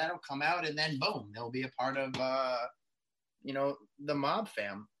eventually that'll come out, and then boom, they'll be a part of the M.O.B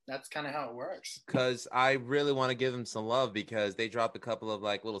fam. That's kind of how it works. Because I really want to give them some love, because they dropped a couple of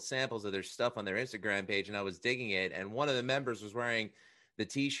little samples of their stuff on their Instagram page, and I was digging it, and one of the members was wearing the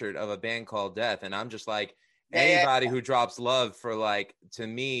t-shirt of a band called Death, and I'm just like, anybody who drops love for to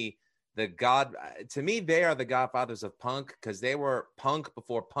me they are the godfathers of punk, because they were punk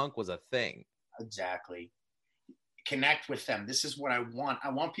before punk was a thing. Exactly. Connect with them. This is what I want. I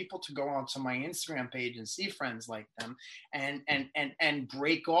want people to go onto my Instagram page and see friends like them and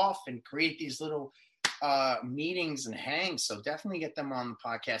break off and create these little meetings and hangs. So definitely get them on the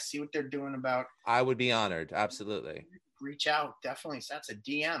podcast, see what they're doing about. I would be honored. Absolutely. Reach out. Definitely. So that's a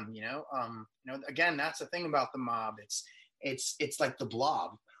DM, again, that's the thing about the M.O.B. It's like the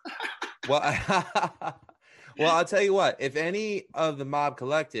Blob. Well, I'll tell you what, if any of the M.O.B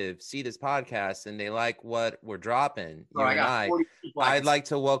collective see this podcast and they like what we're dropping, I'd like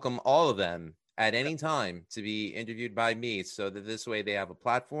to welcome all of them at any time to be interviewed by me, so that this way they have a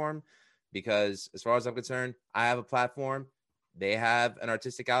platform, because as far as I'm concerned, I have a platform. They have an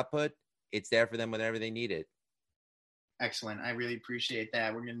artistic output. It's there for them whenever they need it. Excellent. I really appreciate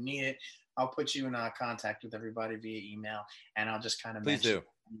that. We're going to need it. I'll put you in contact with everybody via email, and I'll just kind of mention.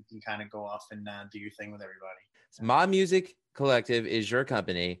 You can kind of go off and do your thing with everybody. So M.O.B Music Collective is your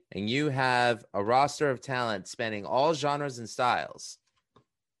company, and you have a roster of talent spanning all genres and styles.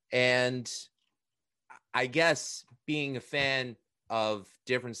 And I guess being a fan of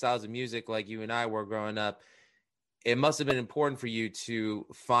different styles of music like you and I were growing up, it must have been important for you to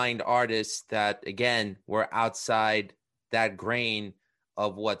find artists that, again, were outside that grain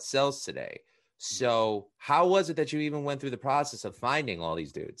of what sells today. So how was it that you even went through the process of finding all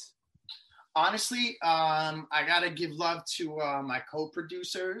these dudes? Honestly, I gotta give love to my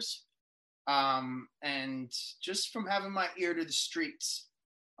co-producers, and just from having my ear to the streets.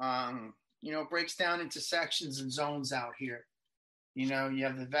 It breaks down into sections and zones out here. You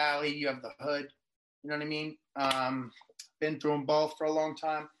have the valley, you have the hood. You know what I mean? Been through them both for a long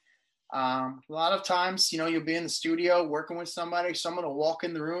time. A lot of times, you'll be in the studio working with somebody. Someone will walk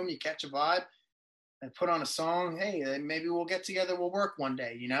in the room, you catch a vibe, and put on a song. Hey, maybe we'll get together. We'll work one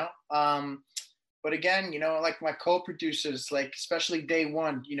day. But again, like my co-producers, like especially day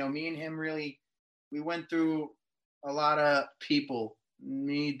one, me and him really, we went through a lot of people.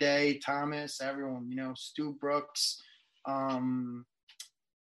 Me, Day, Thomas, everyone. Stu Brooks,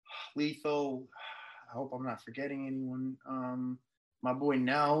 Lethal. I hope I'm not forgetting anyone. My boy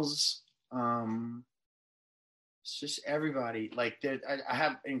Nels. It's just everybody. Like I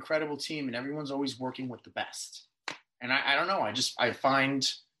have an incredible team, and everyone's always working with the best. And I don't know. I find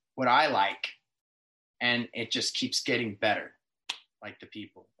what I like, and it just keeps getting better, like the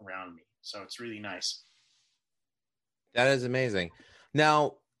people around me. So it's really nice. That is amazing.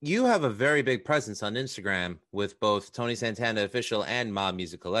 Now, you have a very big presence on Instagram with both Tony Santana Official and M.O.B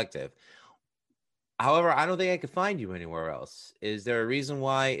Music Collective. However, I don't think I could find you anywhere else. Is there a reason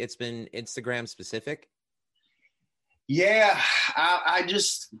why it's been Instagram specific? Yeah, I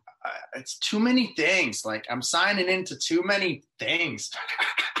just, it's too many things. Like I'm signing into too many things.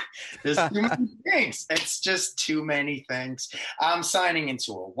 There's too many things. It's just too many things. I'm signing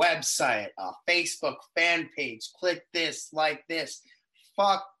into a website, a Facebook fan page. Click this, like this.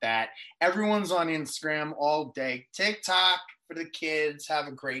 Fuck that. Everyone's on Instagram all day. TikTok for the kids. Have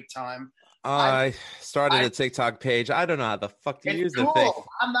a great time. I started a TikTok page. I don't know how the fuck to use the thing.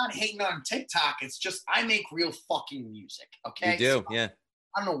 I'm not hating on TikTok. It's just I make real fucking music. Okay. You do, so yeah.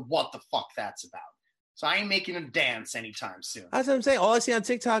 I don't know what the fuck that's about. So I ain't making a dance anytime soon. That's what I'm saying. All I see on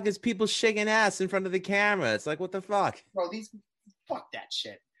TikTok is people shaking ass in front of the camera. It's like, what the fuck? Bro, fuck that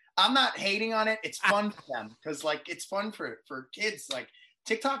shit. I'm not hating on it. It's fun for them because, like, it's fun for kids. Like,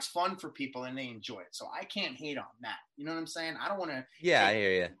 TikTok's fun for people and they enjoy it. So I can't hate on that. You know what I'm saying? I don't want to. Yeah, I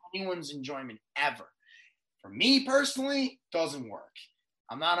hear you. Anyone's enjoyment ever. For me personally, doesn't work.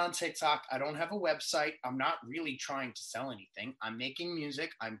 I'm not on TikTok. I don't have a website. I'm not really trying to sell anything. I'm making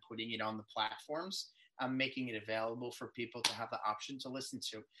music. I'm putting it on the platforms. I'm making it available for people to have the option to listen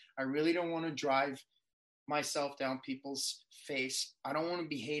to. I really don't want to drive myself down people's face. I don't want to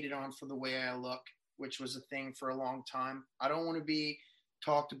be hated on for the way I look, which was a thing for a long time. I don't want to be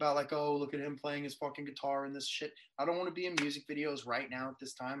talked about like, oh, look at him playing his fucking guitar and this shit. I don't want to be in music videos right now at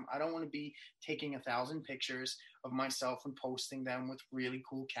this time. I don't want to be taking 1,000 pictures of myself and posting them with really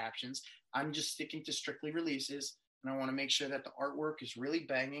cool captions. I'm just sticking to strictly releases. And I want to make sure that the artwork is really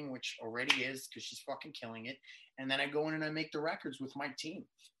banging, which already is because she's fucking killing it. And then I go in and I make the records with my team.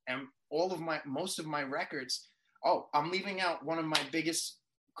 And most of my records, I'm leaving out one of my biggest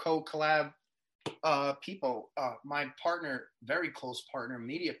co-collab people, my partner, very close partner,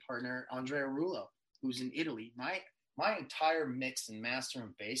 media partner, Andrea Rullo, who's in Italy. My entire mix and master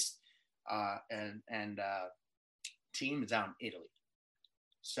and bass and team is out in Italy.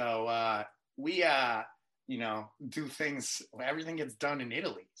 So we do things. Everything gets done in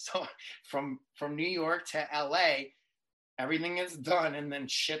Italy. So from New York to LA, everything is done and then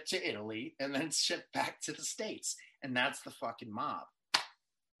shipped to Italy and then shipped back to the States. And that's the fucking M.O.B.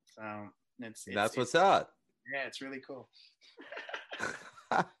 So that's what's up. Yeah, it's really cool.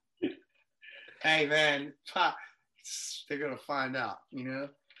 Hey man, they're gonna find out,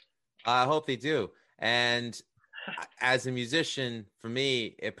 I hope they do. And as a musician, for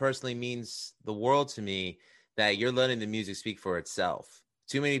me, it personally means the world to me that you're letting the music speak for itself.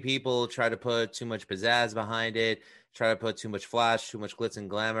 Too many people try to put too much pizzazz behind it, try to put too much flash, too much glitz and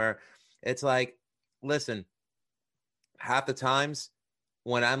glamour. It's like, listen, half the times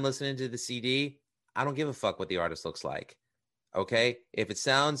when I'm listening to the CD, I don't give a fuck what the artist looks like. Okay? If it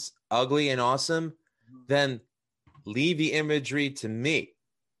sounds ugly and awesome, then leave the imagery to me.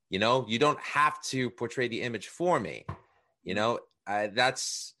 You don't have to portray the image for me.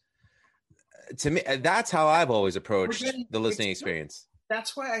 That's, to me, that's how I've always approached the listening experience.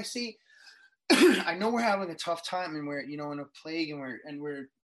 That's why I see, I know we're having a tough time and we're, in a plague and we're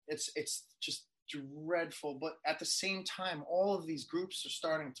it's just dreadful, but at the same time, all of these groups are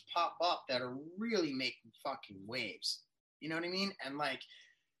starting to pop up that are really making fucking waves. You know what I mean? And like,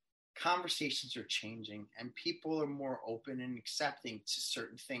 conversations are changing and people are more open and accepting to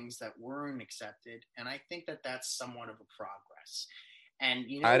certain things that weren't accepted. And I think that that's somewhat of a progress. And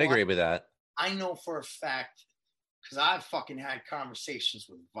you know, I'd agree with that. I know for a fact, because I've fucking had conversations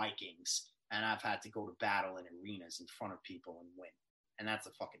with Vikings and I've had to go to battle in arenas in front of people and win. And that's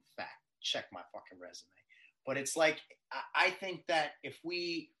a fucking fact. Check my fucking resume. But it's like, I think that if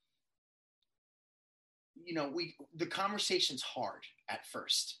we, you know, the conversation's hard at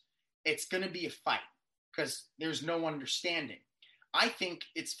first. It's going to be a fight because there's no understanding. I think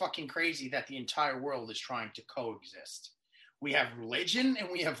it's fucking crazy that the entire world is trying to coexist. We have religion and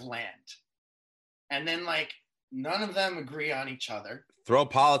we have land. And then, like, none of them agree on each other. Throw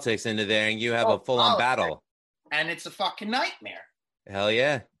politics into there and you have a full-on battle. And it's a fucking nightmare. Hell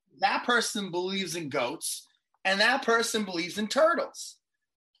yeah. That person believes in goats and that person believes in turtles.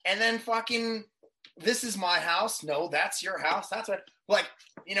 And then fucking, this is my house. No, that's your house. That's what, like,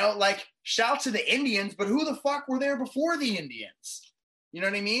 you know, like, shout to the Indians, but who the fuck were there before the Indians? You know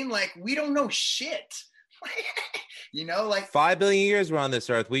what I mean? Like, we don't know shit. You know, like 5 billion years we're on this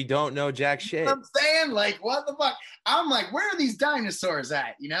earth. We don't know jack shit. You know what I'm saying? Like, what the fuck? I'm like, where are these dinosaurs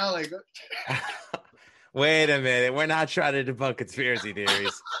at? You know, like wait a minute. We're not trying to debunk conspiracy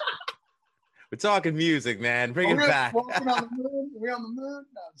theories. We're talking music, man. Bring it back. Walking on the moon? We're on the moon?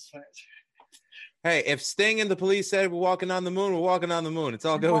 No, I'm just hey, if Sting and the Police said we're walking on the moon, we're walking on the moon. It's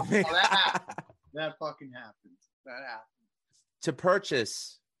all good with me. That fucking happens. That happens. To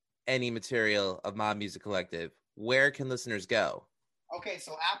purchase any material of M.O.B Music Collective, where can listeners go? Okay,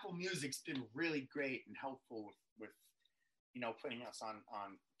 so Apple Music's been really great and helpful with you know, putting us on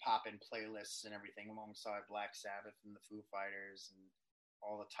pop-in playlists and everything alongside Black Sabbath and the Foo Fighters and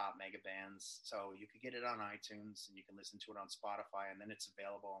all the top mega bands. So you could get it on iTunes and you can listen to it on Spotify, and then it's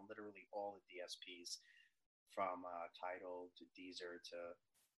available on literally all the DSPs from Tidal to Deezer to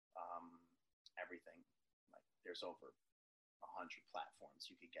everything. Like, there's over 100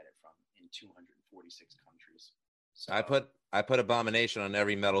 platforms you could get it from in 246 countries. So I put Abomination on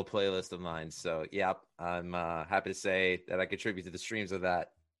every metal playlist of mine. So, yep, I'm happy to say that I contribute to the streams of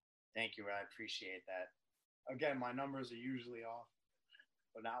that. Thank you. I appreciate that. Again, my numbers are usually off,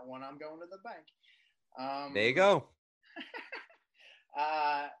 but not when I'm going to the bank. There you go.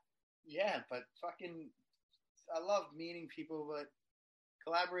 Yeah, but fucking, I love meeting people, but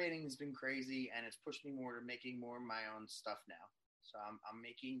collaborating has been crazy, and it's pushed me more to making more of my own stuff now. So I'm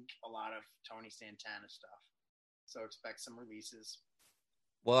making a lot of Tony Santana stuff. So expect some releases.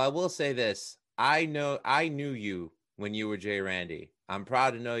 Well, I will say this. I knew you when you were Jay Randy. I'm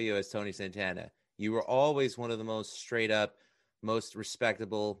proud to know you as Tony Santana. You were always one of the most straight up, most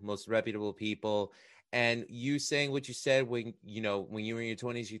respectable, most reputable people. And you saying what you said when you were in your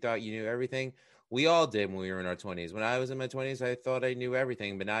 20s, you thought you knew everything. We all did when we were in our 20s. When I was in my 20s, I thought I knew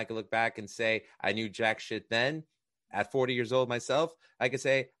everything. But now I can look back and say I knew jack shit then. At 40 years old myself, I could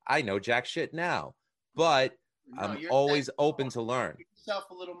say I know jack shit now. But I'm always open to learn. Give yourself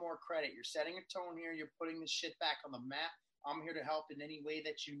a little more credit. You're setting a tone here. You're putting this shit back on the map. I'm here to help in any way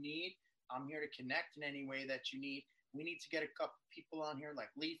that you need. I'm here to connect in any way that you need. We need to get a couple people on here like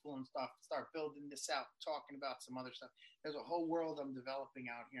Lethal and stuff, start building this out, talking about some other stuff. There's a whole world I'm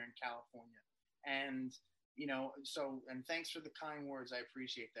developing out here in California. And, and thanks for the kind words. I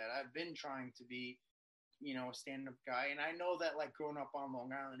appreciate that. I've been trying to be, a stand-up guy. And I know that, like, growing up on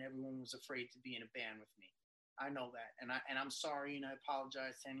Long Island, everyone was afraid to be in a band with me. I know that. And I'm sorry, and I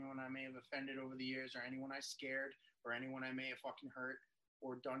apologize to anyone I may have offended over the years, or anyone I scared, or anyone I may have fucking hurt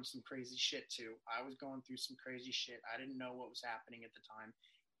or done some crazy shit to. I was going through some crazy shit. I didn't know what was happening at the time.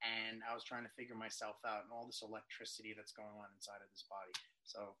 And I was trying to figure myself out and all this electricity that's going on inside of this body.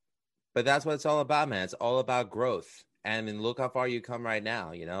 So. But that's what it's all about, man. It's all about growth. And I mean, look how far you come right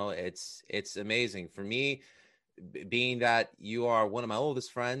now. It's amazing. For me, being that you are one of my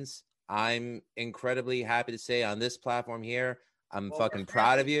oldest friends, I'm incredibly happy to say on this platform here, I'm fucking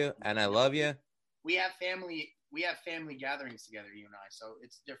proud of you and I love you. We have family gatherings together, you and I. So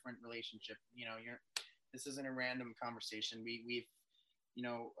it's a different relationship. This isn't a random conversation. We've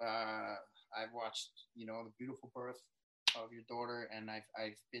I've watched, the beautiful birth of your daughter, and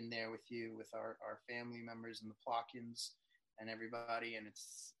I've been there with you, with our family members and the Plockins and everybody, and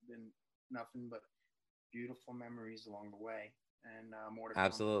it's been nothing but beautiful memories along the way. And more to come.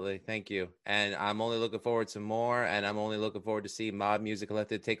 Absolutely. Thank you. And I'm only looking forward to more, and I'm only looking forward to see M.O.B Music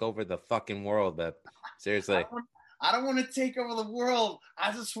Collective take over the fucking world, but seriously. I don't want to take over the world.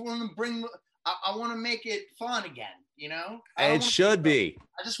 I just want to I want to make it fun again, It should be.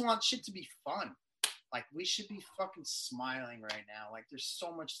 I just want shit to be fun. Like, we should be fucking smiling right now. Like, there's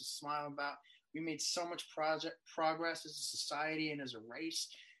so much to smile about. We made so much progress as a society and as a race.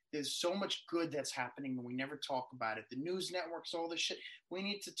 there's so much good that's happening and we never talk about it. The news networks, all this shit. We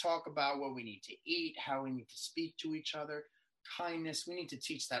need to talk about what we need to eat, how we need to speak to each other, kindness. We need to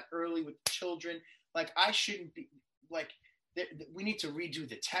teach that early with children. Like, I shouldn't be like, we need to redo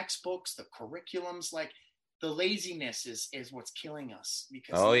the textbooks, the curriculums. Like, the laziness is what's killing us,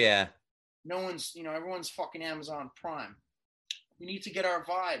 because no one's, everyone's fucking Amazon Prime. We need to get our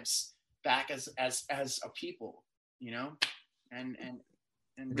vibes back as a people, and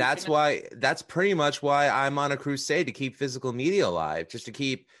that's pretty much why I'm on a crusade to keep physical media alive, just to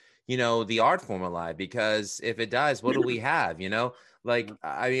keep, the art form alive, because if it dies, what do we have? Like,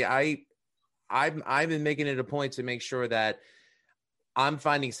 I mean, I've been making it a point to make sure that I'm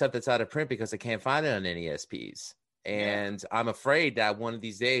finding stuff that's out of print because I can't find it on any ESPs. And I'm afraid that one of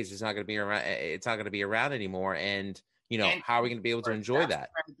these days it's not going to be around. It's not going to be around anymore. And, how are we going to be able to enjoy that?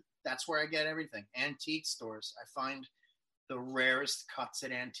 That's where I get everything. Antique stores. I find the rarest cuts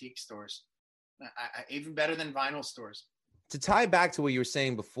at antique stores. Even better than vinyl stores. To tie back to what you were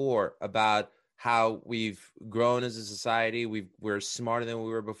saying before about how we've grown as a society, we're smarter than we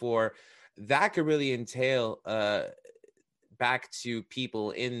were before. That could really entail back to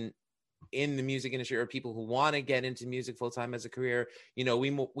people in the music industry, or people who want to get into music full time as a career. We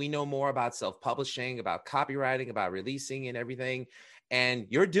know more about self-publishing, about copywriting, about releasing and everything, and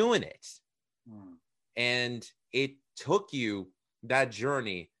you're doing it. And it took you that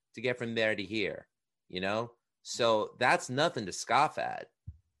journey to get from there to here, so that's nothing to scoff at.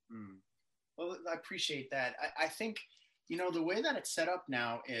 Well, I appreciate that. I think, the way that it's set up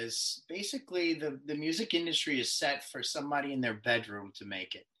now is basically the music industry is set for somebody in their bedroom to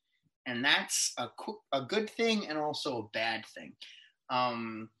make it. And that's a good thing and also a bad thing.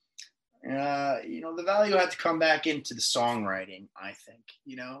 The value had to come back into the songwriting, I think.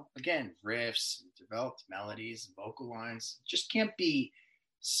 Again, riffs, developed melodies, vocal lines just can't be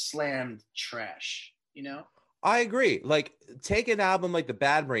slammed trash, I agree. Like, take an album like the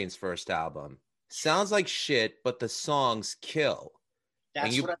Bad Brains' first album. Sounds like shit, but the songs kill.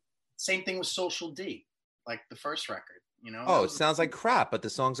 Same thing with Social D, like the first record, Oh, it sounds like crap, but the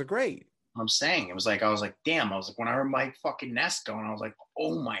songs are great. I'm saying, I was like, damn. I was like, when I heard Mike fucking Ness going, I was like,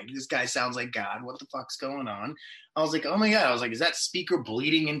 oh my, this guy sounds like God. What the fuck's going on? I was like, oh my God. I was like, is that speaker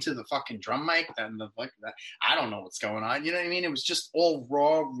bleeding into the fucking drum mic? I don't know what's going on. You know what I mean? It was just all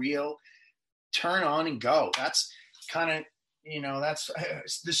raw, real, turn on and go. That's kind of, that's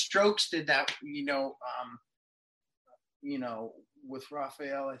the Strokes did that, with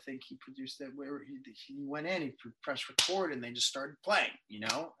Raphael. I think he produced that, where he went in, he pressed record, and they just started playing,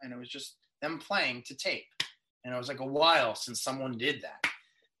 and it was just them playing to tape. And it was like a while since someone did that,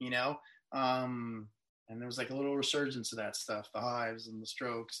 and there was like a little resurgence of that stuff, the Hives and the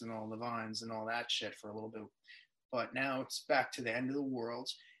Strokes and all the Vines and all that shit for a little bit. But now it's back to the end of the world,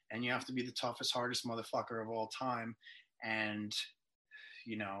 and you have to be the toughest, hardest motherfucker of all time. And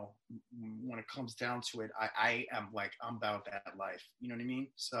when it comes down to it, I am like, I'm about that life. You know what I mean?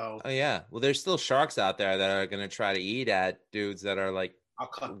 So. Oh yeah. Well, there's still sharks out there that are going to try to eat at dudes that are like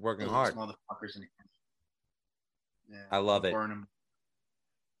working hard. Motherfuckers in. Yeah. I love it. Burn them.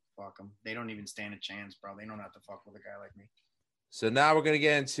 Fuck them. They don't even stand a chance, bro. They don't have to fuck with a guy like me. So now we're going to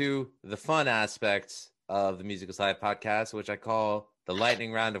get into the fun aspects of the Music is Live podcast, which I call the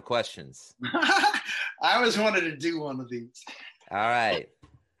lightning round of questions. I always wanted to do one of these. All right.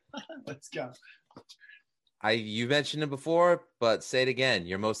 Let's go. You mentioned it before, but say it again.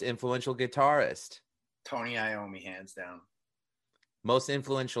 Your most influential guitarist. Tony Iommi, hands down. Most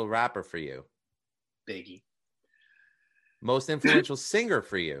influential rapper for you. Biggie. Most influential singer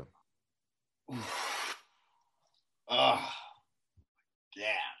for you. Oh,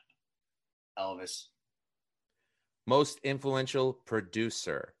 yeah. Elvis. Most influential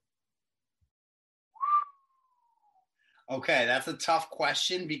producer. Okay, that's a tough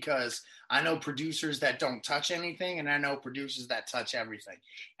question, because I know producers that don't touch anything, and I know producers that touch everything.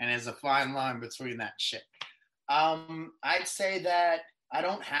 And there's a fine line between that shit. I'd say that I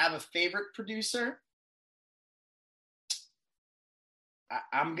don't have a favorite producer.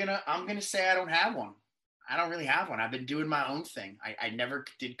 I'm gonna say I don't have one. I don't really have one. I've been doing my own thing. I never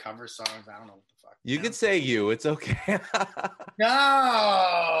did cover songs. I don't know what the fuck. You could say you. It's okay. No.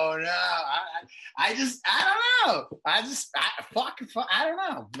 I don't know. I don't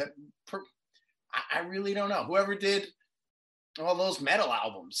know. I really don't know. Whoever did all those metal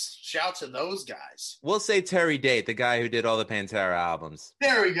albums, shout to those guys. We'll say Terry Date, the guy who did all the Pantera albums.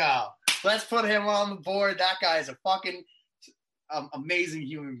 There we go. Let's put him on the board. That guy is a fucking amazing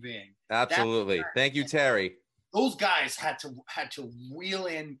human being. Absolutely. Thank you, Terry. Those guys had to wheel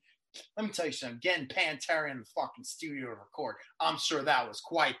in Let me tell you something. Getting Pantera in the fucking studio to record, I'm sure that was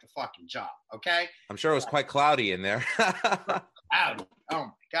quite the fucking job. Okay. I'm sure it was quite cloudy in there. Cloudy. Oh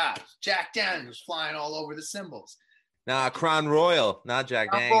my God. Jack Daniels flying all over the cymbals. Nah, Crown Royal, not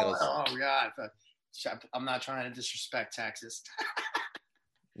Jack Daniels. Oh God. I'm not trying to disrespect Texas.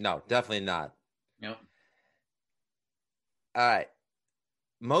 No, definitely not. Nope. All right.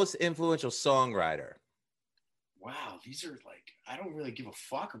 Most influential songwriter. Wow, these are like, I don't really give a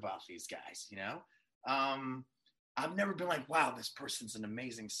fuck about these guys, you know? I've never been like, wow, this person's an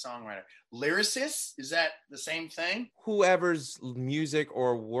amazing songwriter. Lyricist, is that the same thing? Whoever's music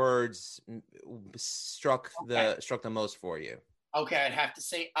or words struck the most for you. Okay, I'd have to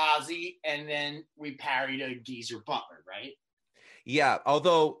say Ozzy, and then we parried a Geezer Butler, right? Yeah,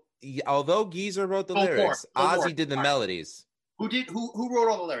 although Geezer wrote the lyrics, Ozzy did the melodies. Who wrote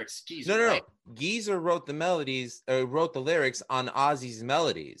all the lyrics? Geezer. No. Right? Geezer wrote the melodies, wrote the lyrics on Ozzy's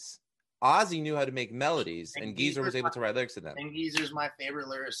melodies. Ozzy knew how to make melodies, and Geezer was able to write lyrics to them. And Geezer's my favorite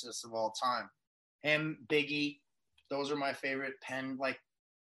lyricist of all time. Him, Biggie, those are my favorite pen. Like,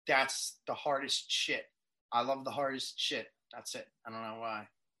 that's the hardest shit. I love the hardest shit. That's it. I don't know why.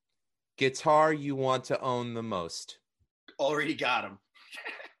 Guitar you want to own the most. Already got him.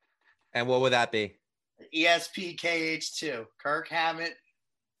 And what would that be? ESP KH2. Kirk Hammett,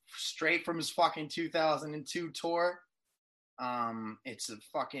 straight from his fucking 2002 tour. It's a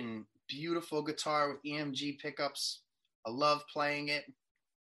fucking beautiful guitar with EMG pickups. I love playing it.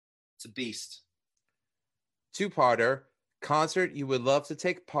 It's a beast. Two-parter. Concert you would love to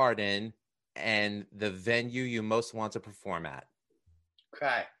take part in and the venue you most want to perform at.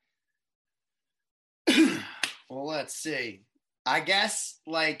 Okay. Well, let's see. I guess,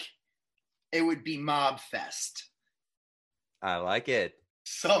 like, it would be Mob Fest. I like it.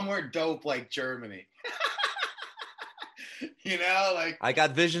 Somewhere dope like Germany. You know, like, I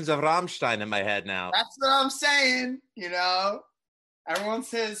got visions of Rammstein in my head now. that's what I'm saying, you know? Everyone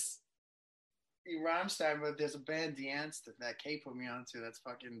says Rammstein, but there's a band, Dance, that Kate put me onto that's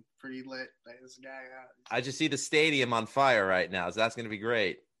fucking pretty lit. This guy, I just see the stadium on fire right now, so that's going to be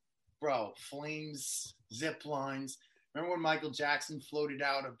great. Bro, flames, zip lines. Remember when Michael Jackson floated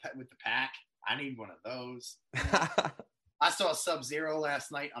out with the pack? I need one of those. I saw Sub-Zero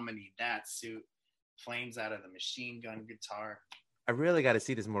last night. I'm going to need that suit. Flames out of the machine gun guitar. I really got to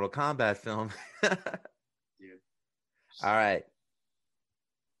see this Mortal Kombat film. Dude. All right.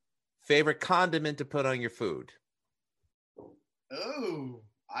 Favorite condiment to put on your food? Ooh,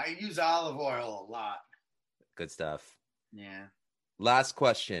 I use olive oil a lot. Good stuff. Yeah. Last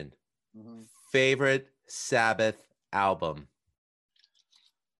question. Mm-hmm. Favorite Sabbath album?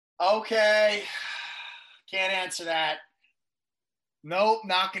 Okay. Can't answer that. Nope,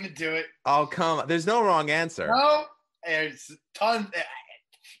 not going to do it. Oh, come on. There's no wrong answer. Nope. There's tons.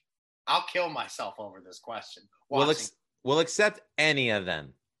 I'll kill myself over this question. We'll accept any of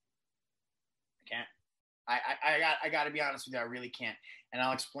them. I can't. I got to be honest with you. I really can't. And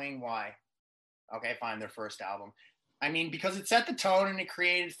I'll explain why. Okay, fine. Their first album. I mean, because it set the tone and it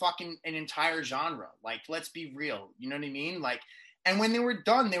created fucking an entire genre. Like, let's be real. You know what I mean? Like, and when they were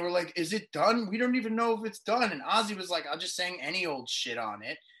done, they were like, is it done? We don't even know if it's done. And Ozzy was like, I'll just sang any old shit on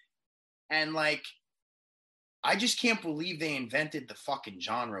it. And like, I just can't believe they invented the fucking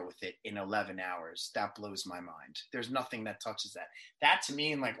genre with it in 11 hours. That blows my mind. There's nothing that touches that. That to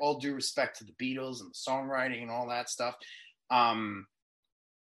me, and like all due respect to the Beatles and the songwriting and all that stuff,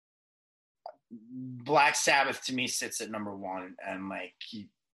 Black Sabbath to me sits at number one and like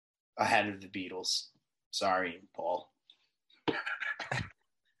ahead of the Beatles. Sorry, Paul.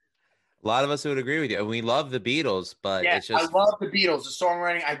 A lot of us would agree with you. And we love the Beatles, but yeah, it's just... I love the Beatles. The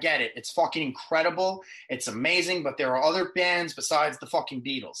songwriting, I get it. It's fucking incredible. It's amazing, but there are other bands besides the fucking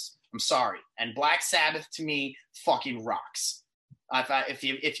Beatles. I'm sorry. And Black Sabbath, to me, fucking rocks. I thought if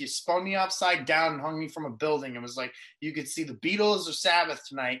you spun me upside down and hung me from a building and was like, you could see the Beatles or Sabbath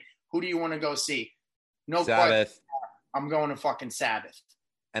tonight, who do you want to go see? No Sabbath. question. I'm going to fucking Sabbath.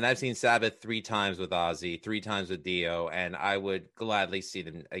 And I've seen Sabbath 3 times with Ozzy, 3 times with Dio, and I would gladly see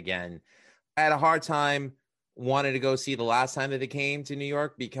them again. I had a hard time wanting to go see the last time that they came to New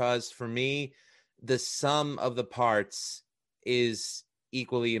York because for me, the sum of the parts is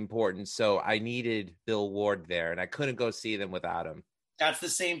equally important. So I needed Bill Ward there, and I couldn't go see them without him. That's the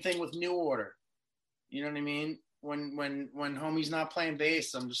same thing with New Order. You know what I mean? When homie's not playing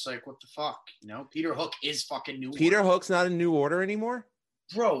bass, I'm just like, what the fuck? You know, Peter Hook is fucking New Order. Peter Hook's not in New Order anymore?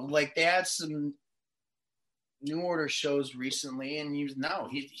 Bro, like they had some New Order shows recently, and he's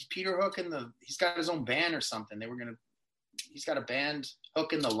Peter Hook he's got his own band or something. They were gonna He's got a band,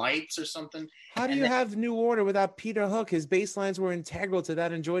 Hook and the Lights or something. How do you have New Order without Peter Hook? His bass lines were integral to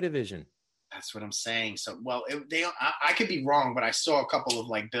that Enjoy division. That's what I'm saying. So, well, I could be wrong, but I saw a couple of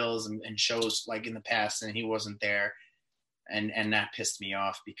like bills and shows like in the past, and he wasn't there, and that pissed me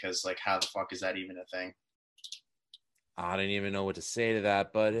off because like, how the fuck is that even a thing? I don't even know what to say to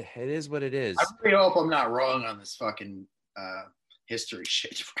that, but it is what it is. I really hope I'm not wrong on this fucking history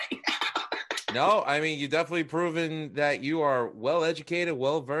shit right now. No, I mean, you've definitely proven that you are well-educated,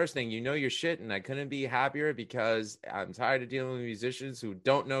 well-versed, and you know your shit, and I couldn't be happier because I'm tired of dealing with musicians who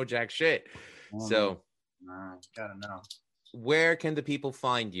don't know jack shit. So, gotta know. Where can the people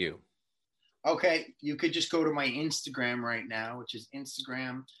find you? Okay, you could just go to my Instagram right now, which is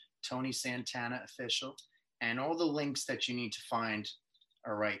Instagram, Tony Santana Official, and all the links that you need to find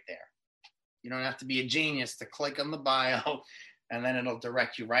are right there. You don't have to be a genius to click on the bio, and then it'll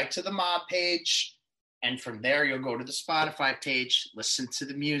direct you right to the M.O.B page. And from there, you'll go to the Spotify page, listen to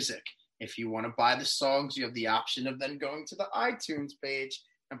the music. If you want to buy the songs, you have the option of then going to the iTunes page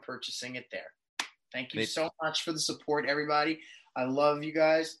and purchasing it there. Thank you so much for the support, everybody. I love you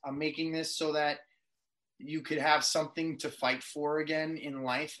guys. I'm making this so that you could have something to fight for again in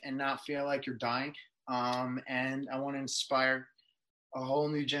life and not feel like you're dying. And I want to inspire a whole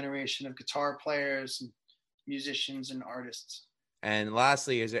new generation of guitar players, and musicians, and artists. And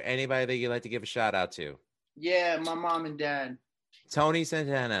lastly, is there anybody that you'd like to give a shout out to? Yeah, my mom and dad. Tony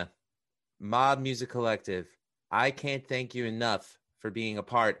Santana, M.O.B Music Collective. I can't thank you enough for being a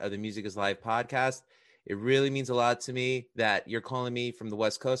part of the Music is Life podcast. It really means a lot to me that you're calling me from the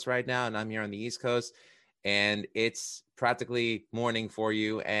West Coast right now, and I'm here on the East Coast, and it's practically morning for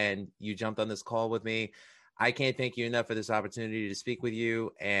you, and you jumped on this call with me. I can't thank you enough for this opportunity to speak with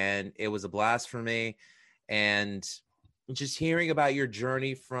you, and it was a blast for me. And just hearing about your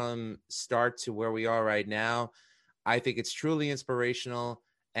journey from start to where we are right now, I think it's truly inspirational.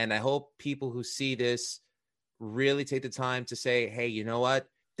 And I hope people who see this really take the time to say, hey, you know what?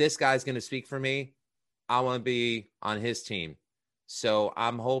 This guy's going to speak for me. I want to be on his team. So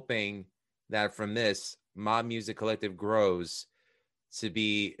I'm hoping that from this, M.O.B Music Collective grows to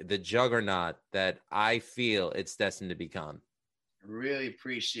be the juggernaut that I feel it's destined to become. Really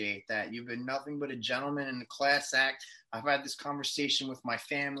appreciate that. You've been nothing but a gentleman and a class act. I've had this conversation with my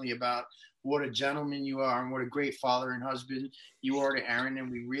family about what a gentleman you are and what a great father and husband you are to Aaron.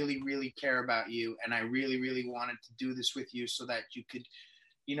 And we really, really care about you. And I really, really wanted to do this with you so that you could,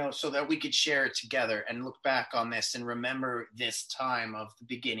 so that we could share it together and look back on this and remember this time of the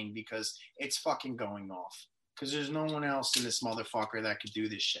beginning, because it's fucking going off. Because there's no one else in this motherfucker that could do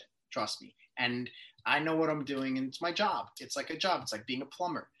this shit. Trust me. And I know what I'm doing, and it's my job. It's like a job. It's like being a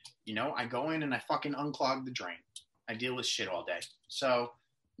plumber. I go in and I fucking unclog the drain. I deal with shit all day. So,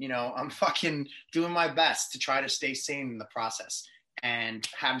 I'm fucking doing my best to try to stay sane in the process and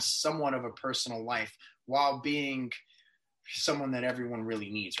have somewhat of a personal life while being someone that everyone really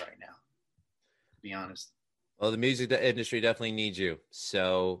needs right now, to be honest. Well, the music industry definitely needs you.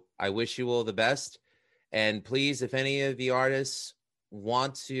 So I wish you all the best. And please, if any of the artists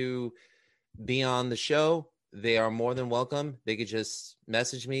want to be on the show, they are more than welcome. They could just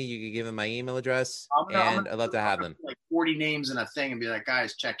message me. You could give them my email address, and I'd love to have them. Like 40 names in a thing and be like,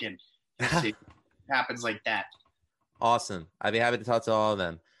 guys, check in. See, it happens like that. Awesome. I'd be happy to talk to all of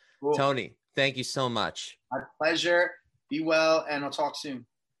them. Cool. Tony, thank you so much. My pleasure. Be well, and I'll talk soon.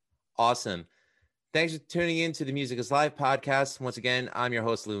 Awesome. Thanks for tuning in to the Music is Life podcast. Once again, I'm your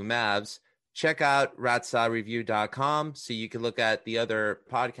host, Lou Mavs. Check out ratsareview.com so you can look at the other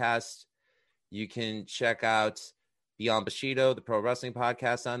podcasts. You can check out Beyond Bushido, the pro wrestling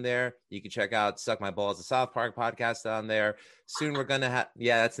podcast on there. You can check out Suck My Balls, the South Park podcast on there. Soon we're going to have,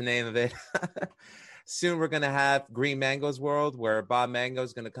 that's the name of it. Soon we're going to have Green Mango's World, where Bob Mango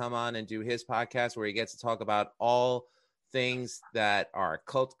is going to come on and do his podcast where he gets to talk about all things that are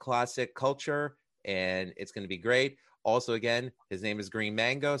cult classic culture, and it's going to be great. Also, again, his name is Green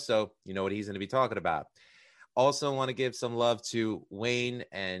Mango, so you know what he's going to be talking about. Also want to give some love to Wayne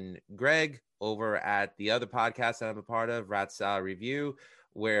and Greg over at the other podcast that I'm a part of, Rat Style Review,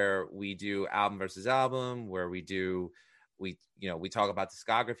 where we do album versus album, where we talk about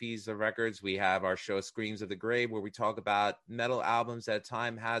discographies of records. We have our show Screams of the Grave, where we talk about metal albums that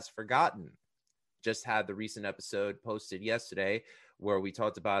time has forgotten. Just had the recent episode posted yesterday where we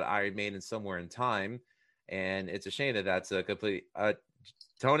talked about Iron Maiden Somewhere in Time. And it's a shame that that's a complete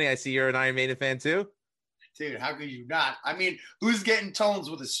Tony, I see you're an Iron Maiden fan too. Dude, how could you not? I mean, who's getting tones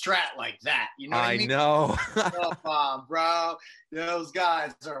with a Strat like that? You know what I mean? Know. Come on, bro. Those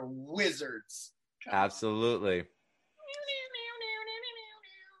guys are wizards. Absolutely.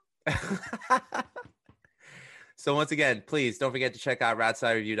 So once again, please don't forget to check out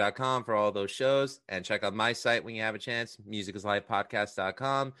ratsidreview.com for all those shows, and check out my site when you have a chance,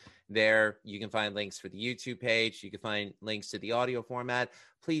 musicisLifepodcast.com. There you can find links for the YouTube page. You can find links to the audio format.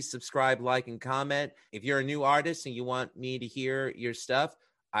 Please subscribe, like, and comment. If you're a new artist and you want me to hear your stuff,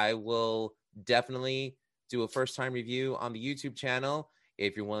 I will definitely do a first-time review on the YouTube channel.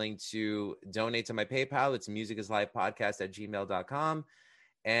 If you're willing to donate to my PayPal, it's musicisLifepodcast@gmail.com.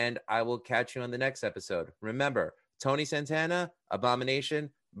 And I will catch you on the next episode. Remember, Tony Santana, Abomination,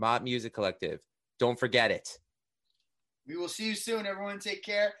 M.O.B Music Collective. Don't forget it. We will see you soon, everyone. Take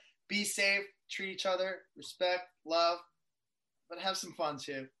care. Be safe. Treat each other. Respect. Love. But have some fun,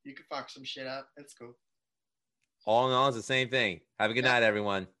 too. You can fuck some shit up. That's cool. All in all, it's the same thing. Have a good night,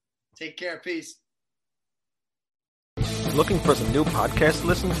 everyone. Take care. Peace. Looking for some new podcasts to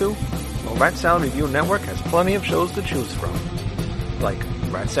listen to? Well, Rat Salad Review Network has plenty of shows to choose from. Like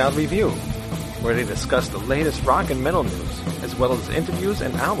Rat Salad Review, where they discuss the latest rock and metal news, as well as interviews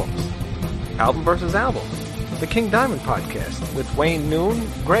and albums. Album versus Album, the King Diamond Podcast, with Wayne Noon,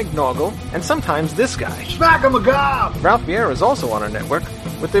 Greg Norgal, and sometimes this guy. Smack him a gob! Ralph Vieira is also on our network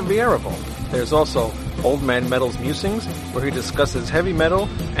with the Vieira Vault. There's also Old Man Metal's Musings, where he discusses heavy metal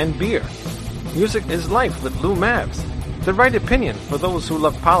and beer. Music is Life with Lou Mavs. The Right Opinion for those who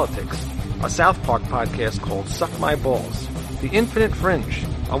love politics. A South Park podcast called Suck My Balls. The Infinite Fringe,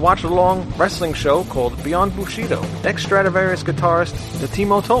 a watch-along wrestling show called Beyond Bushido, ex-Stradivarius guitarist, the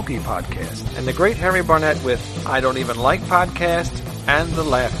Timo Tolkki podcast, and the great Harry Barnett with I Don't Even Like Podcast and the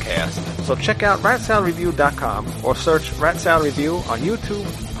Laughcast. So check out ratsaladreview.com or search Rat Salad Review on YouTube,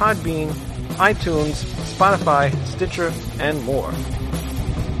 Podbean, iTunes, Spotify, Stitcher, and more.